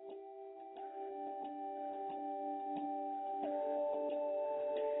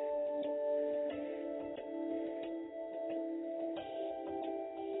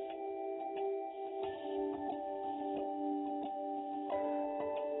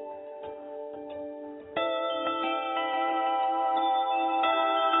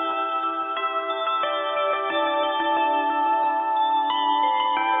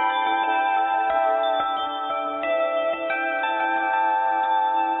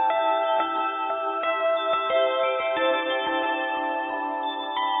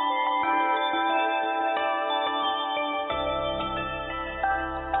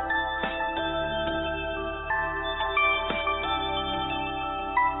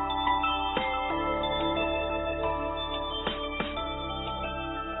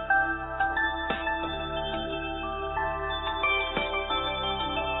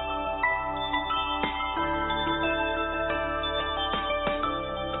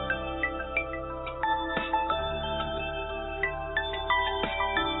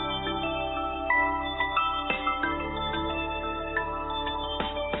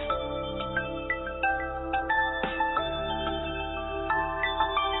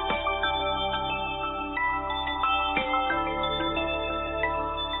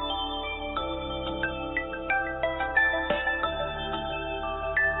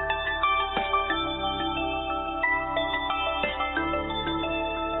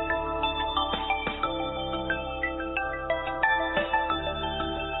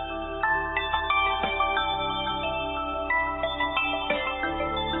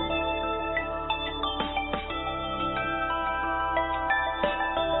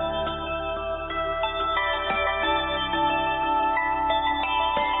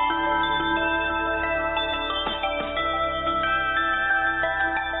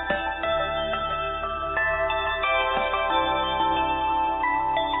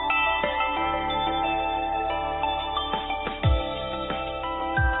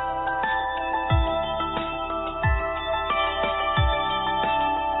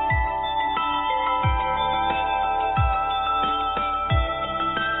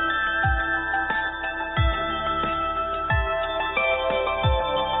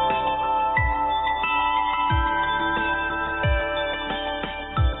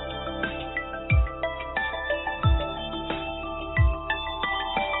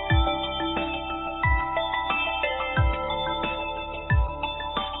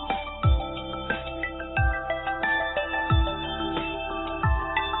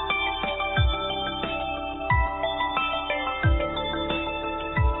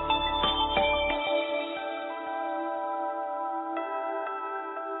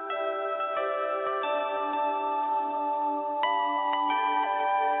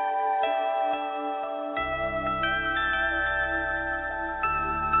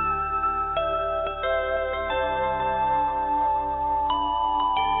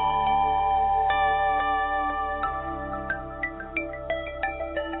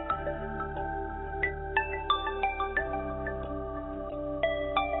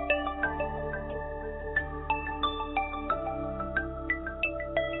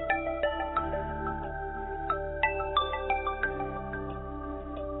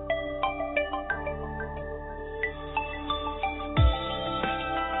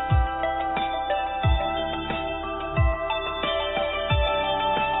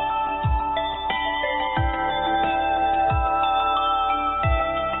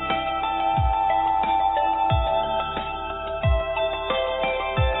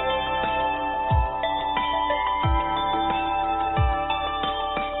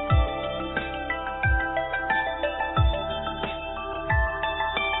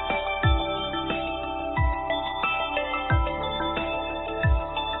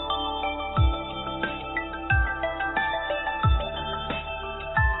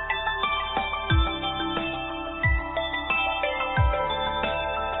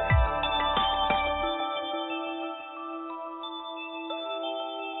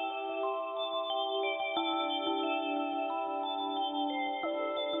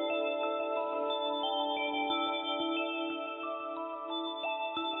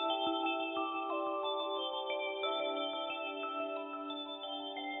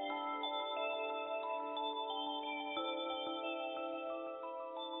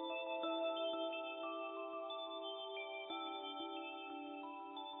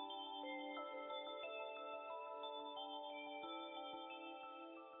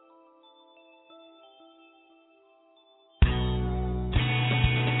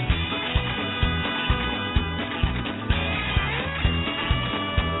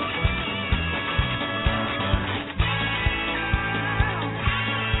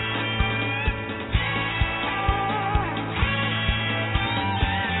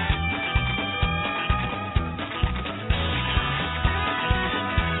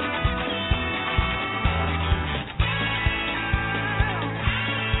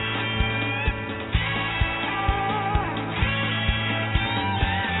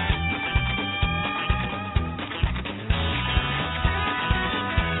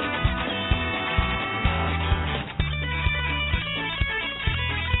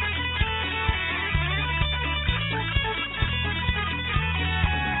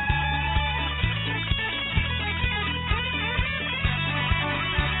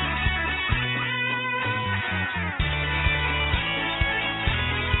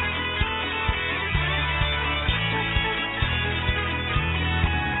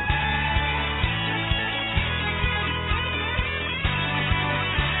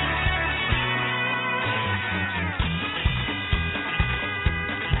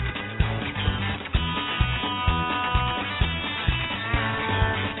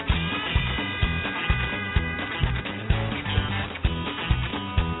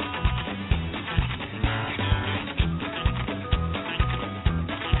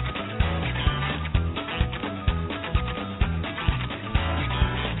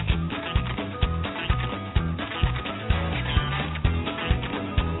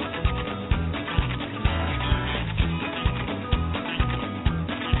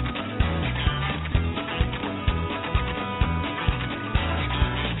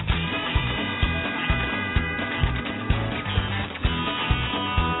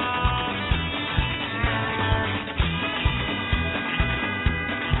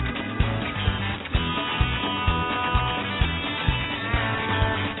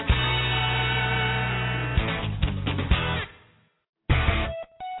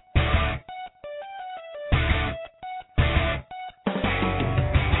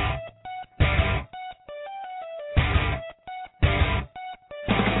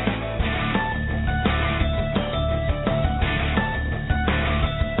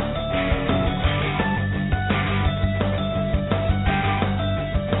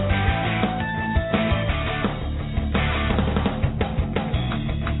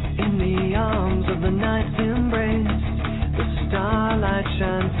 the night's embrace, the starlight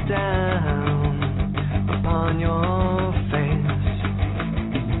shines down upon your face,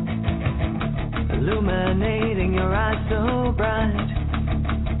 illuminating your eyes so bright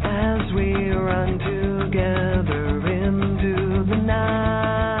as we run together into the night.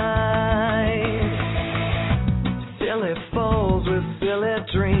 Silly fools with silly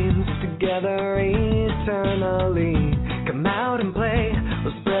dreams, together eternally. Come out and play,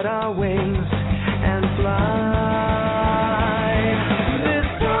 we'll spread our wings and fly. This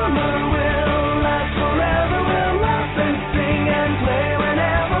summer will last forever, we'll laugh and sing and play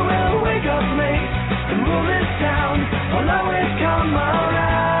whenever we'll wake up late and rule this town. I'll always come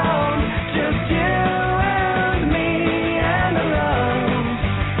around, just you and me and a love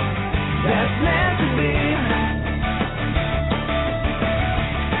that's meant to be.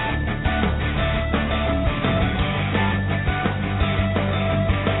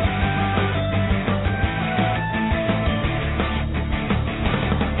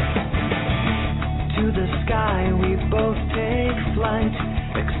 We both take flight,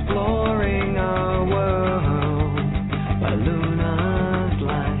 exploring our world by luna's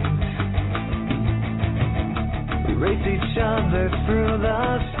light. We race each other through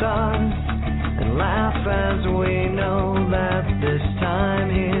the stars and laugh as we know that this time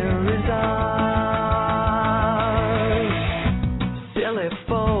here is ours. Silly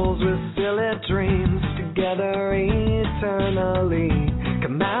fools with silly dreams, together eternally.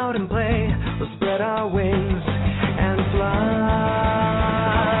 Come out and play, we'll spread our wings and fly.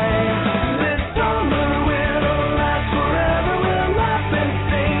 This summer will last forever, we'll laugh and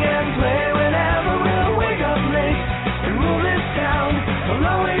sing and play whenever we'll wake up late and rule this town. I'll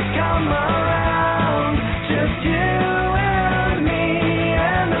always come around, just you and me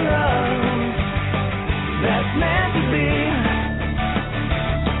and the love that's meant to be.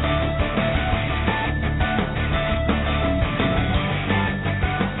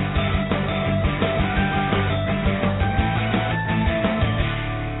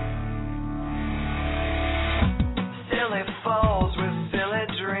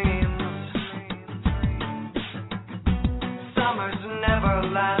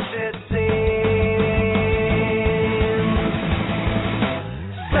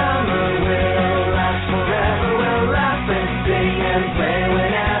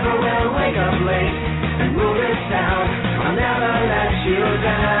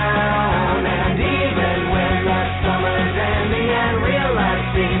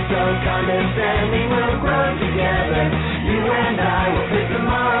 Condescending, we'll grow together. You and I will face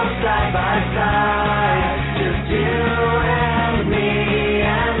tomorrow side by side. Just you and me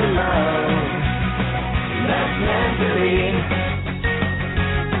and the love that's meant to be.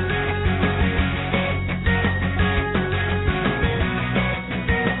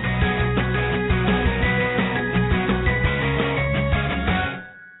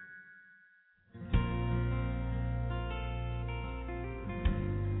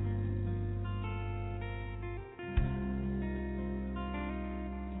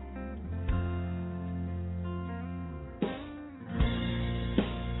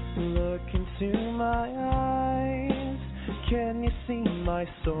 Look into my eyes, can you see my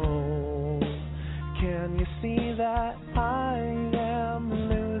soul? Can you see that I am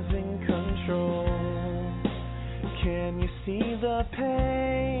losing control? Can you see the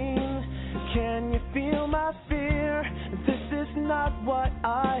pain? Can you feel my fear? This is not what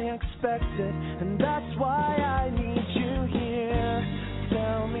I expected, and that's why I need you here.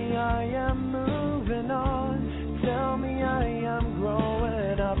 Tell me I am moving on, tell me I am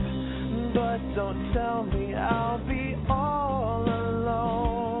growing up, but don't tell me I'll be all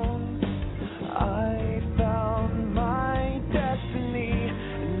alone. I found my destiny,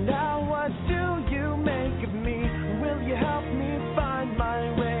 and now what do you make of me? Will you help me find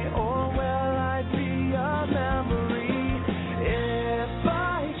my way, or will I be a memory? If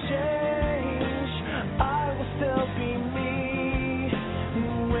I change, I will still be me.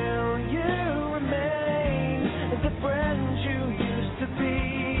 Will you remain the friend you used to be?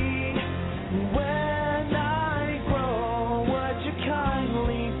 When I grow, would you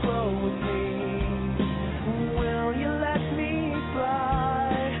kindly grow with me? Will you let me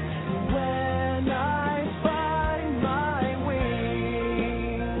fly when I find my wings?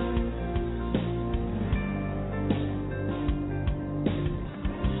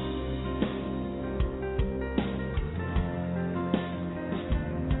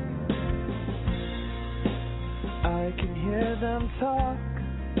 I can hear them talk,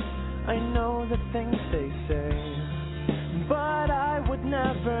 I know the things they say, but I would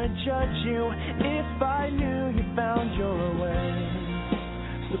never judge you if I knew you found your way.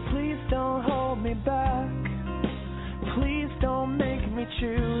 So please don't hold me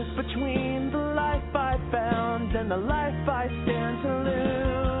between the life I found and the life I stand to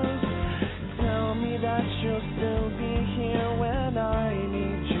lose. Tell me that you'll still be here when I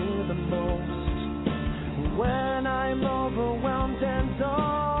need you the most. When I'm overwhelmed and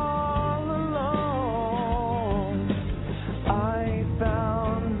all alone, I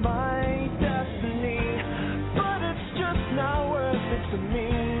found my destiny, but it's just not worth it to me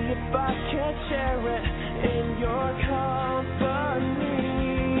if I can't share it in your company.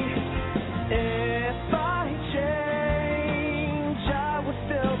 If I change, I will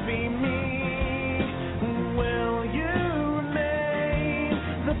still be me. Will you remain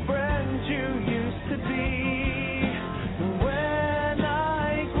the friend you used to be? When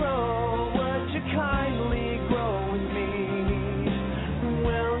I grow, would you kindly grow with me?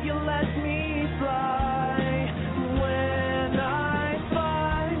 Will you let me fly when I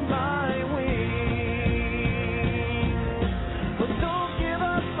find my wings? But don't give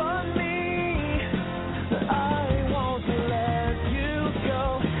up on me, I won't let you go.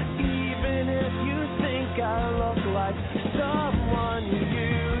 Even if you think I look like someone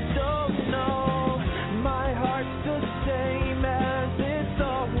you don't know, my heart's the same as it's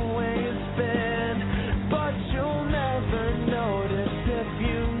always been. But you'll never notice if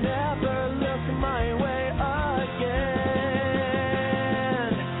you never look my way again.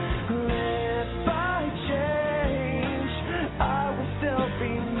 If I change, I will still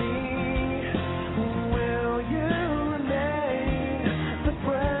be me. Will you remain the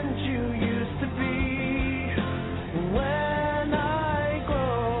friend you used to be? When I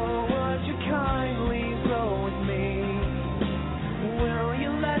grow, would you kindly grow with me? Will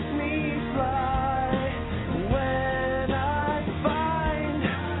you let me fly when I find?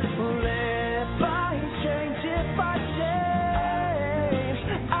 If I change,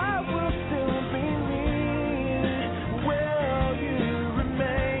 I will still be me. Will you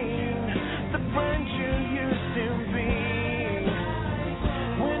remain the friend you used to be?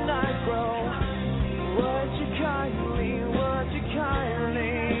 When I grow, would you kindly?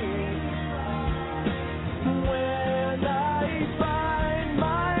 When I find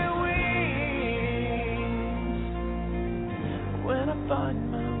my wings, when I find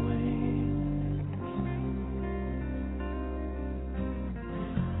my wings,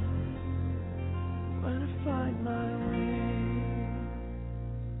 when I find my wings.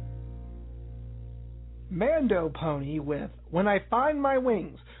 Mando Pony with When I Find My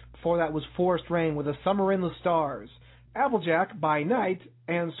Wings. Before that was Forest Rain with A Summer in the Stars. Applejack by Night,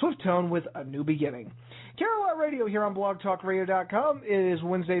 and Swifttone with A New Beginning. Canterlot Radio here on blogtalkradio.com. It is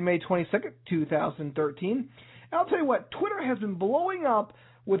Wednesday, May 22nd, 2013. And I'll tell you what, Twitter has been blowing up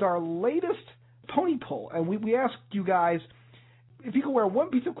with our latest pony poll. And we asked you guys, if you could wear one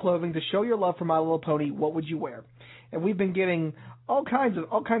piece of clothing to show your love for My Little Pony, what would you wear? And we've been getting all kinds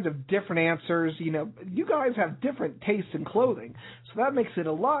of different answers. You know, you guys have different tastes in clothing, so that makes it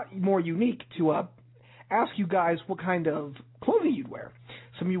a lot more unique to ask you guys what kind of clothing you'd wear.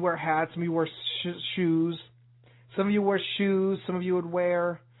 Some of you wear hats, some of you wear shoes, some of you wear shoes, some of you would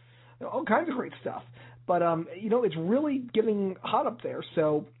wear all kinds of great stuff. But, it's really getting hot up there.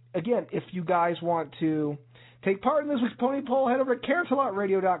 So, again, if you guys want to take part in this week's pony poll, head over to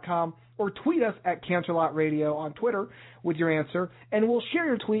CanterlotRadio.com or tweet us at Canterlot Radio on Twitter with your answer, and we'll share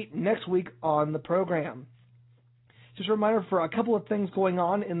your tweet next week on the program. Just a reminder for a couple of things going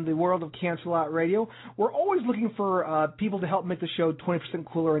on in the world of Canterlot Radio. We're always looking for people to help make the show 20%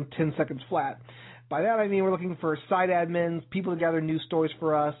 cooler in 10 seconds flat. By that I mean we're looking for site admins, people to gather news stories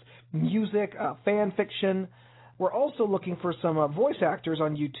for us, music, fan fiction. We're also looking for some voice actors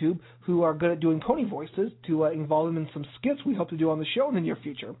on YouTube who are good at doing pony voices to involve them in some skits we hope to do on the show in the near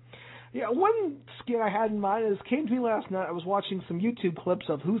future. Yeah, one skit I had in mind is came to me last night. I was watching some YouTube clips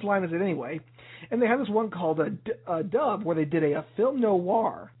of Whose Line Is It Anyway? And they had this one called a dub where they did a film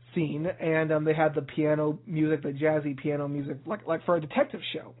noir scene, and they had the piano music, the jazzy piano music, like for a detective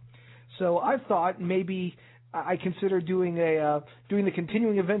show. So I thought maybe I consider doing the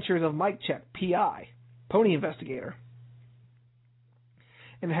continuing adventures of Mike Check, P.I., Pony Investigator,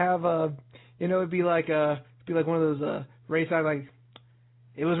 and have it'd be like one of those race eyes like.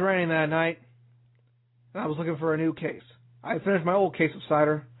 It was raining that night, and I was looking for a new case. I had finished my old case of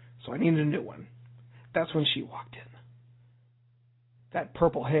cider, so I needed a new one. That's when she walked in. That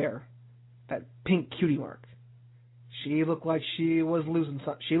purple hair, that pink cutie mark. She looked like she was losing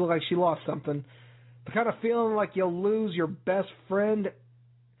something. She looked like she lost something. The kind of feeling like you'll lose your best friend.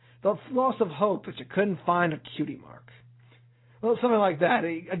 The loss of hope that you couldn't find a cutie mark. Well, something like that.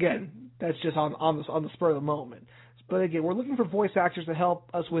 Again, that's just on the spur of the moment. But again, we're looking for voice actors to help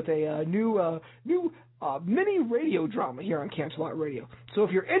us with a new mini radio drama here on Canterlot Radio. So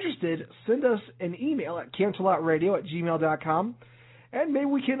if you're interested, send us an email at canterlotradio@gmail.com, and maybe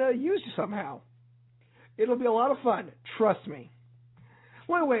we can use you somehow. It'll be a lot of fun, trust me.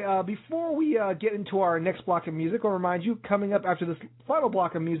 Well, anyway, before we get into our next block of music, I'll remind you, coming up after this final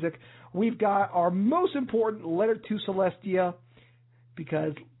block of music, we've got our most important letter to Celestia,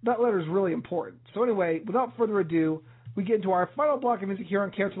 because that letter is really important. So anyway, without further ado, we get into our final block of music here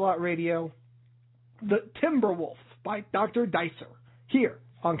on Canterlot Radio, The Timberwolf by Dr. Dicer, here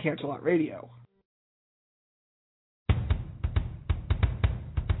on Canterlot Radio.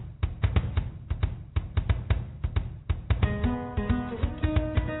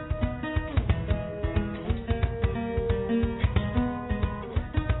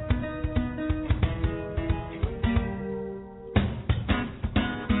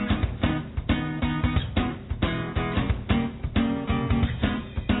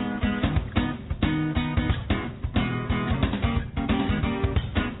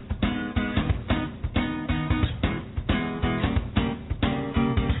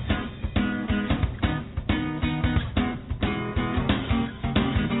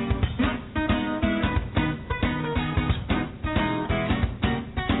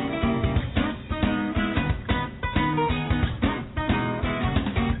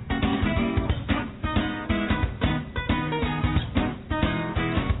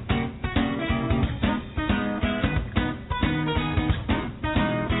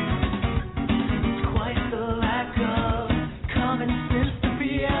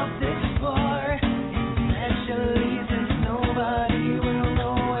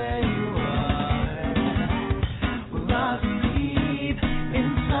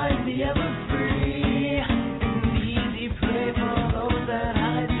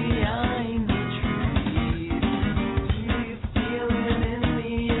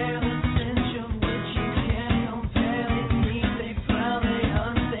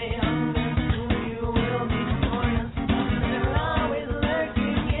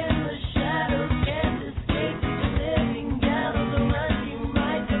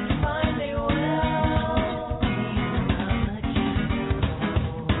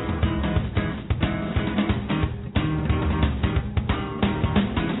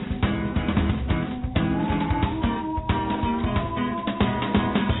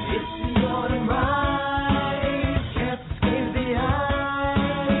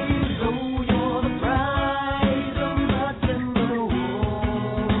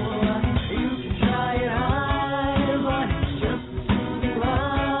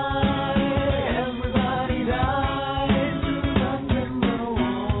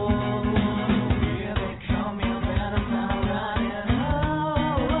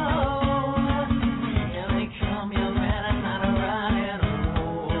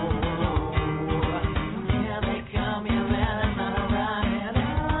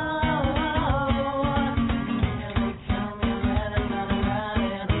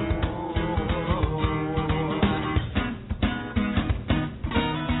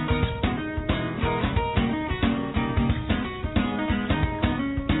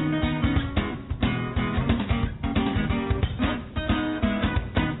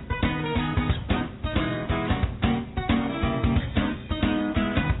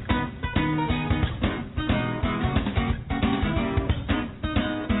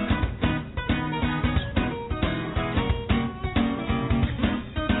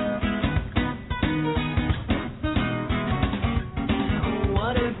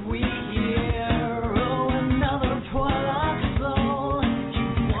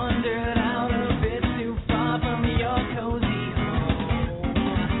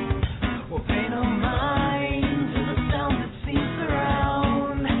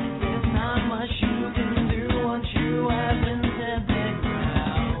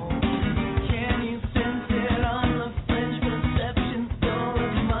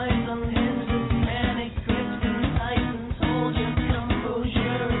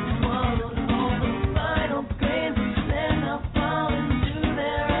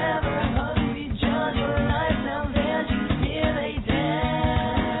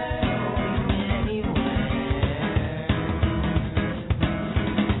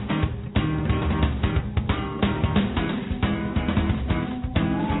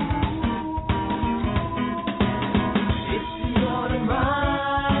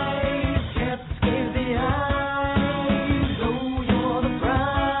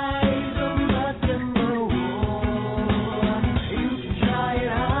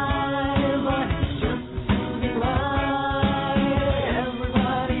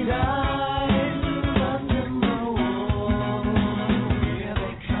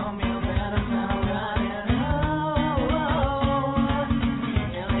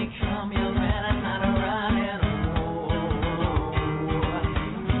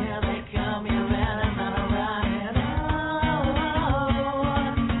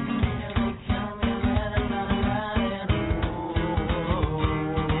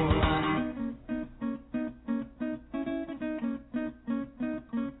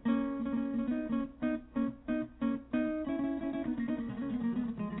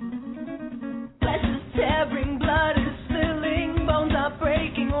 tearing, blood is spilling, bones are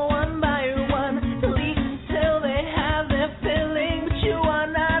breaking one by one, bleeding till they have their filling. But you are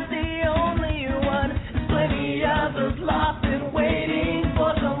not the only one. There's plenty others lost and waiting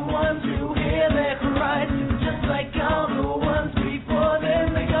for someone to hear their cries. Just like all the ones before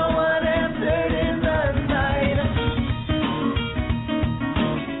them, they go unanswered in the night.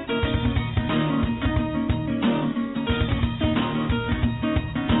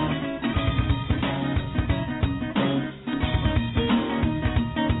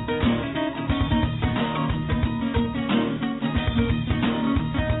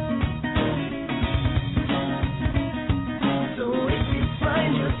 So if you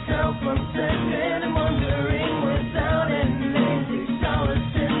find yourself uncertain and wondering without an end, take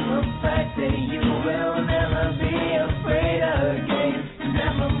solace in the fact that you will never be afraid again.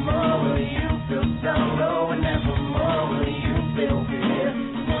 Never more will you feel sorrow, and never more will you feel fear.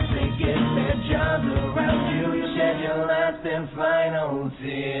 Once they get their jobs around you, you shed your last and final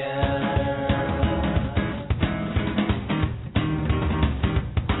tear.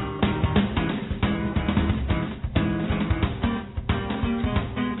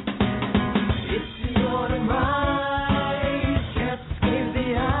 It's your demise, can't escape the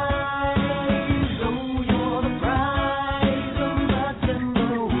eyes. Oh, you're the prize of the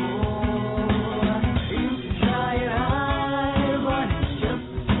timber war. You can try it high, but it's just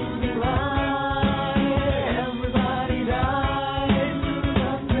a silly lie. Everybody dies in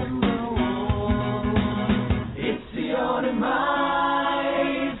the timber war. It's your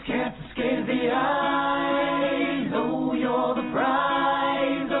demise, can't escape the eyes. Oh, you're the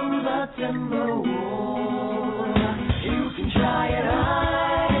prize of the timber war. You can try it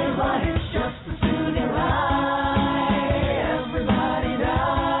high, but it's just a silly lie. Everybody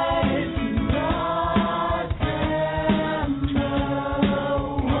dies in the timber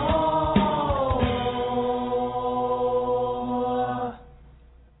war.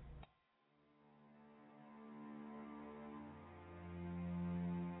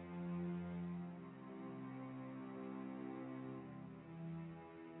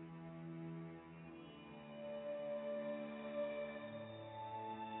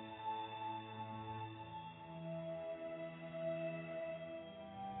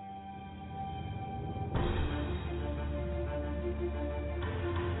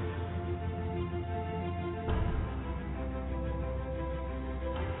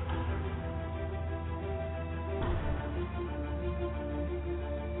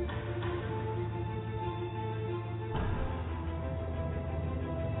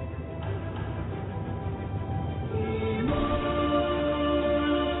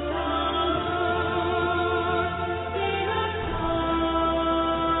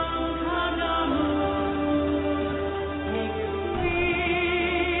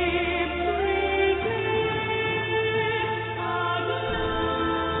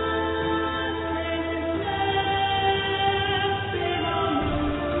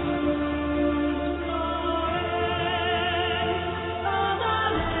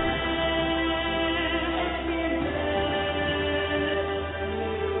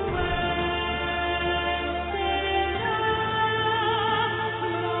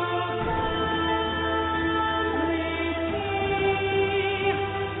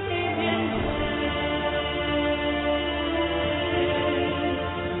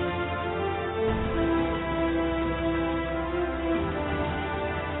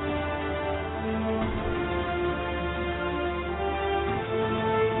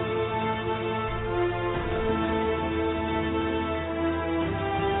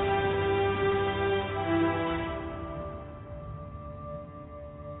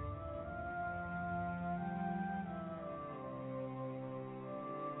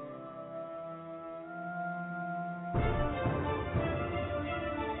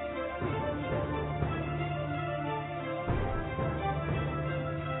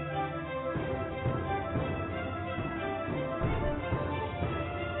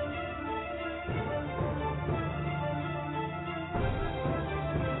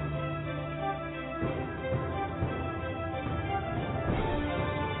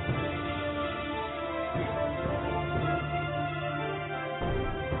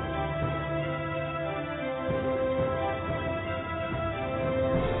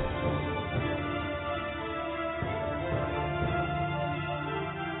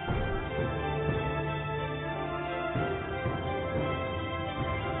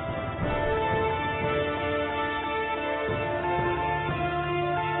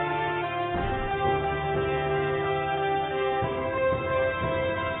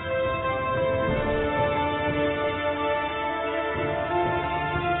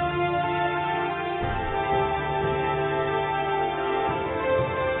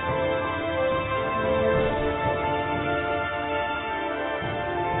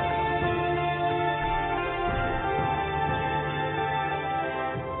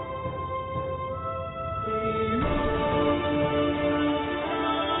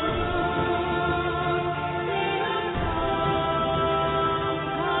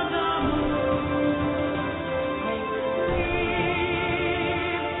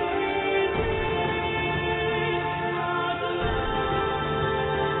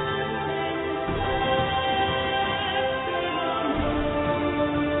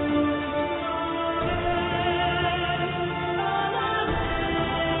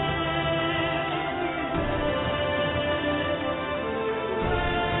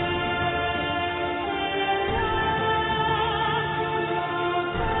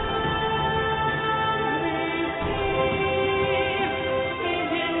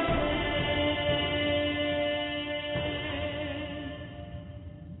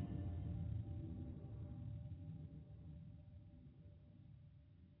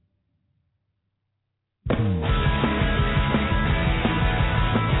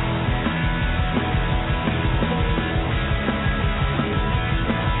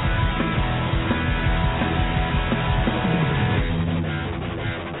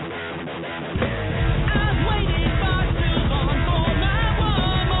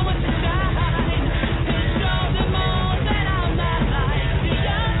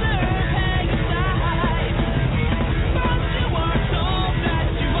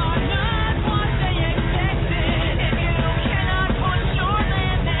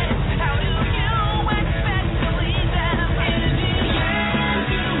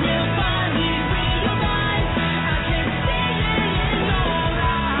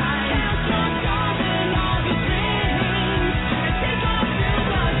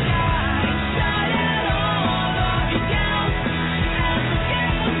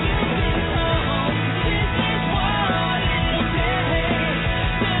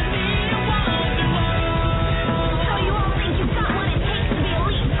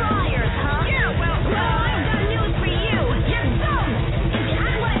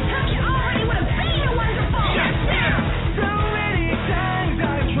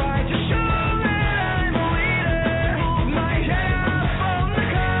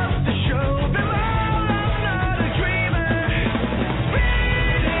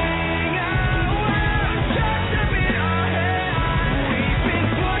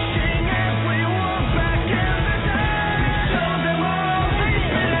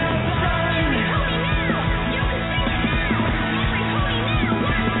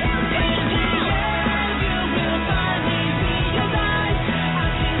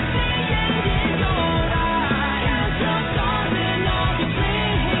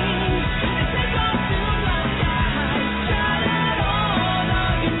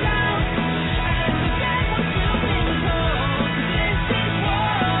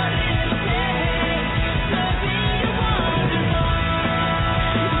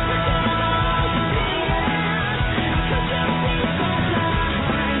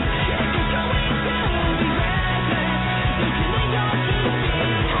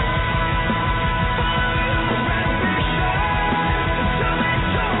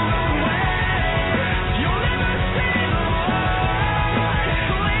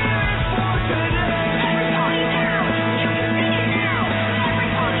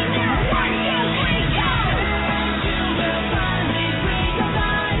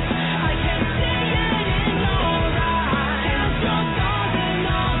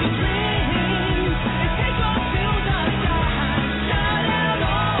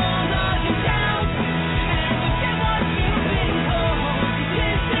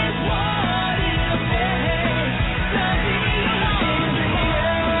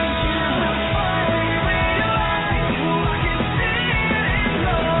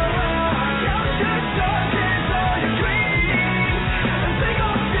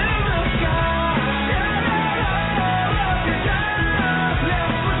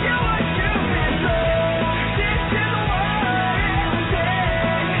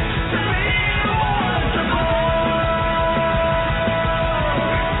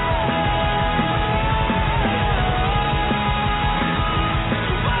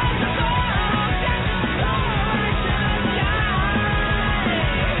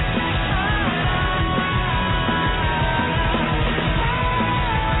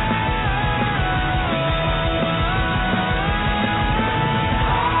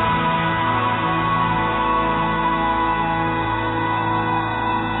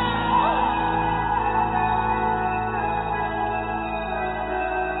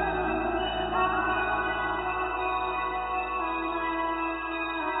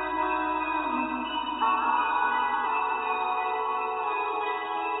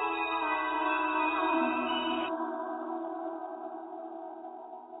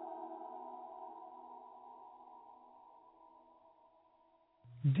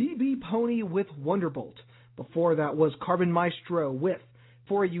 DB Pony with Wonderbolt. Before that was Carbon Maestro with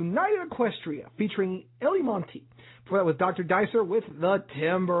For United Equestria featuring Ellie Monti. Before that was Dr. Dicer with The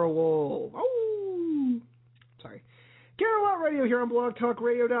Timberwolf. Oh, sorry. Canterlot Radio here on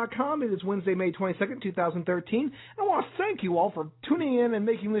blogtalkradio.com. It is Wednesday, May 22nd, 2013. And I want to thank you all for tuning in and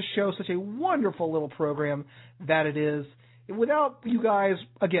making this show such a wonderful little program that it is. Without you guys,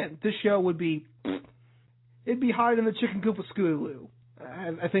 again, this show would be, it'd be hiding in the chicken coop with Scootaloo.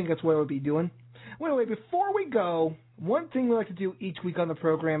 I think that's what it would be doing. Well, anyway, before we go, one thing we like to do each week on the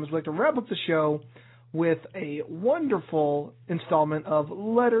program is we like to wrap up the show with a wonderful installment of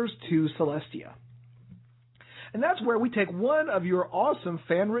Letters to Celestia. And that's where we take one of your awesome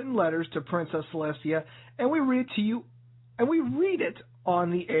fan-written letters to Princess Celestia, and we read it to you, and we read it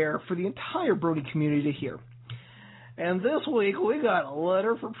on the air for the entire Brody community to hear. And this week, we got a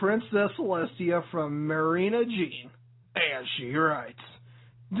letter for Princess Celestia from Marina Jean. And she writes,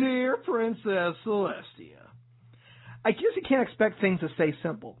 Dear Princess Celestia, I guess you can't expect things to stay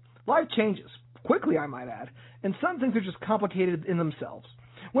simple. Life changes, quickly I might add, and some things are just complicated in themselves.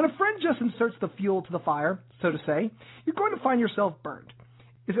 When a friend just inserts the fuel to the fire, so to say, you're going to find yourself burned.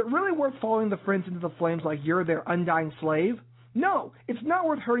 Is it really worth following the friends into the flames like you're their undying slave? No, it's not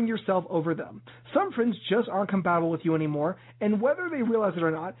worth hurting yourself over them. Some friends just aren't compatible with you anymore, and whether they realize it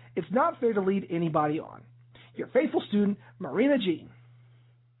or not, it's not fair to lead anybody on. Your faithful student, Marina Jean.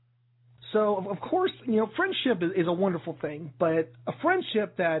 So, of course, friendship is a wonderful thing, but a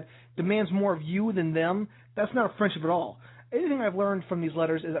friendship that demands more of you than them, that's not a friendship at all. Anything I've learned from these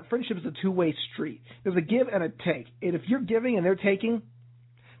letters is that friendship is a two-way street. There's a give and a take. And if you're giving and they're taking,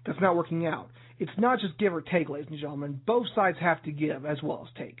 that's not working out. It's not just give or take, ladies and gentlemen. Both sides have to give as well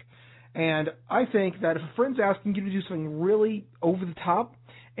as take. And I think that if a friend's asking you to do something really over the top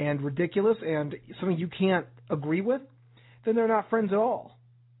and ridiculous and something you can't agree with, then they're not friends at all.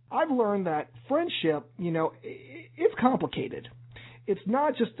 I've learned that friendship, it's complicated. It's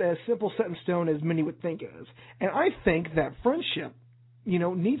not just as simple set in stone as many would think it is. And I think that friendship,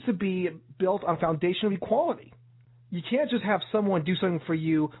 needs to be built on a foundation of equality. You can't just have someone do something for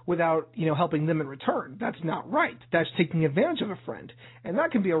you without, helping them in return. That's not right. That's taking advantage of a friend. And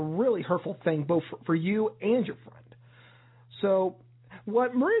that can be a really hurtful thing both for you and your friend. So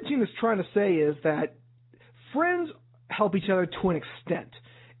what Maria Jean is trying to say is that friends help each other to an extent.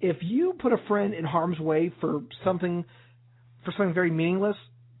 If you put a friend in harm's way for something very meaningless,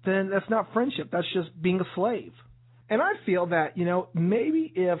 then that's not friendship. That's just being a slave. And I feel that,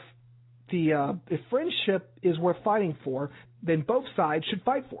 maybe if friendship is worth fighting for, then both sides should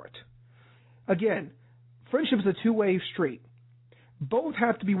fight for it. Again, friendship is a two-way street. Both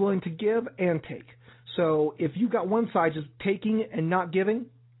have to be willing to give and take. So if you've got one side just taking and not giving,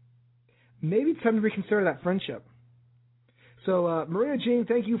 maybe it's time to reconsider that friendship. So, Maria Jean,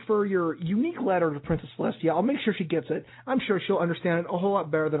 thank you for your unique letter to Princess Celestia. I'll make sure she gets it. I'm sure she'll understand it a whole lot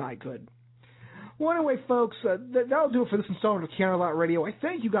better than I could. Well, anyway, folks, that'll do it for this installment of Canterlot Radio. I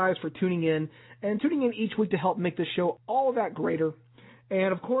thank you guys for tuning in each week to help make this show all that greater.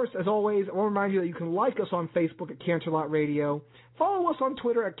 And, of course, as always, I want to remind you that you can like us on Facebook at Canterlot Radio, follow us on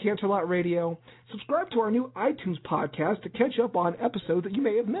Twitter at Canterlot Radio, subscribe to our new iTunes podcast to catch up on episodes that you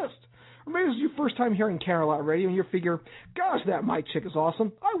may have missed. Or maybe this is your first time hearing Canterlot Radio and you figure, gosh, that Mike chick is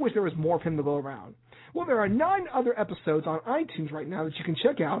awesome. I wish there was more of him to go around. Well, there are 9 other episodes on iTunes right now that you can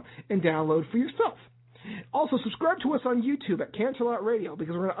check out and download for yourself. Also, subscribe to us on YouTube at Canterlot Radio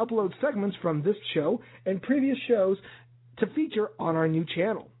because we're going to upload segments from this show and previous shows to feature on our new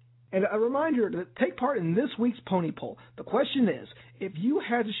channel. And a reminder to take part in this week's Pony Poll. The question is, if you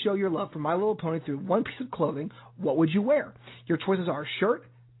had to show your love for My Little Pony through one piece of clothing, what would you wear? Your choices are shirt,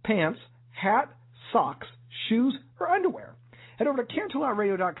 pants, hat, socks, shoes, or underwear. Head over to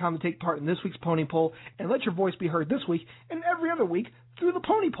CanterlotRadio.com to take part in this week's Pony Poll and let your voice be heard this week and every other week through the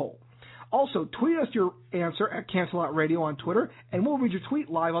Pony Poll. Also, tweet us your answer at Canterlot Radio on Twitter, and we'll read your tweet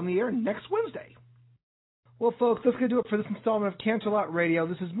live on the air next Wednesday. Well, folks, that's going to do it for this installment of Canterlot Radio.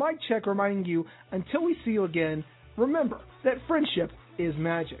 This is Mike Check reminding you, until we see you again, remember that friendship is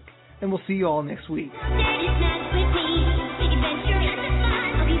magic. And we'll see you all next week.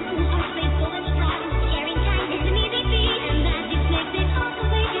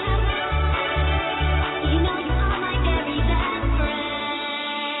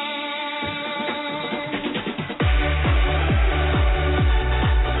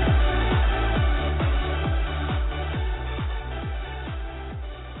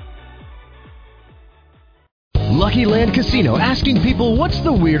 Lucky Land Casino, asking people, what's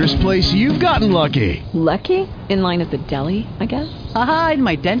the weirdest place you've gotten lucky? Lucky? In line at the deli, I guess? Aha, in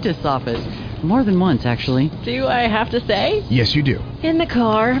my dentist's office. More than once, actually. Do I have to say? Yes, you do. In the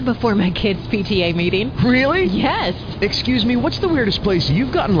car before my kids' PTA meeting. Really? Yes. Excuse me, what's the weirdest place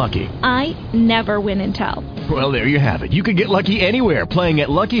you've gotten lucky? I never win and tell. Well, there you have it. You can get lucky anywhere, playing at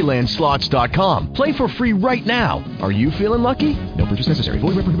LuckyLandSlots.com. Play for free right now. Are you feeling lucky? No purchase necessary.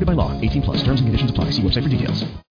 Void where prohibited by law. 18 plus. Terms and conditions apply. See website for details.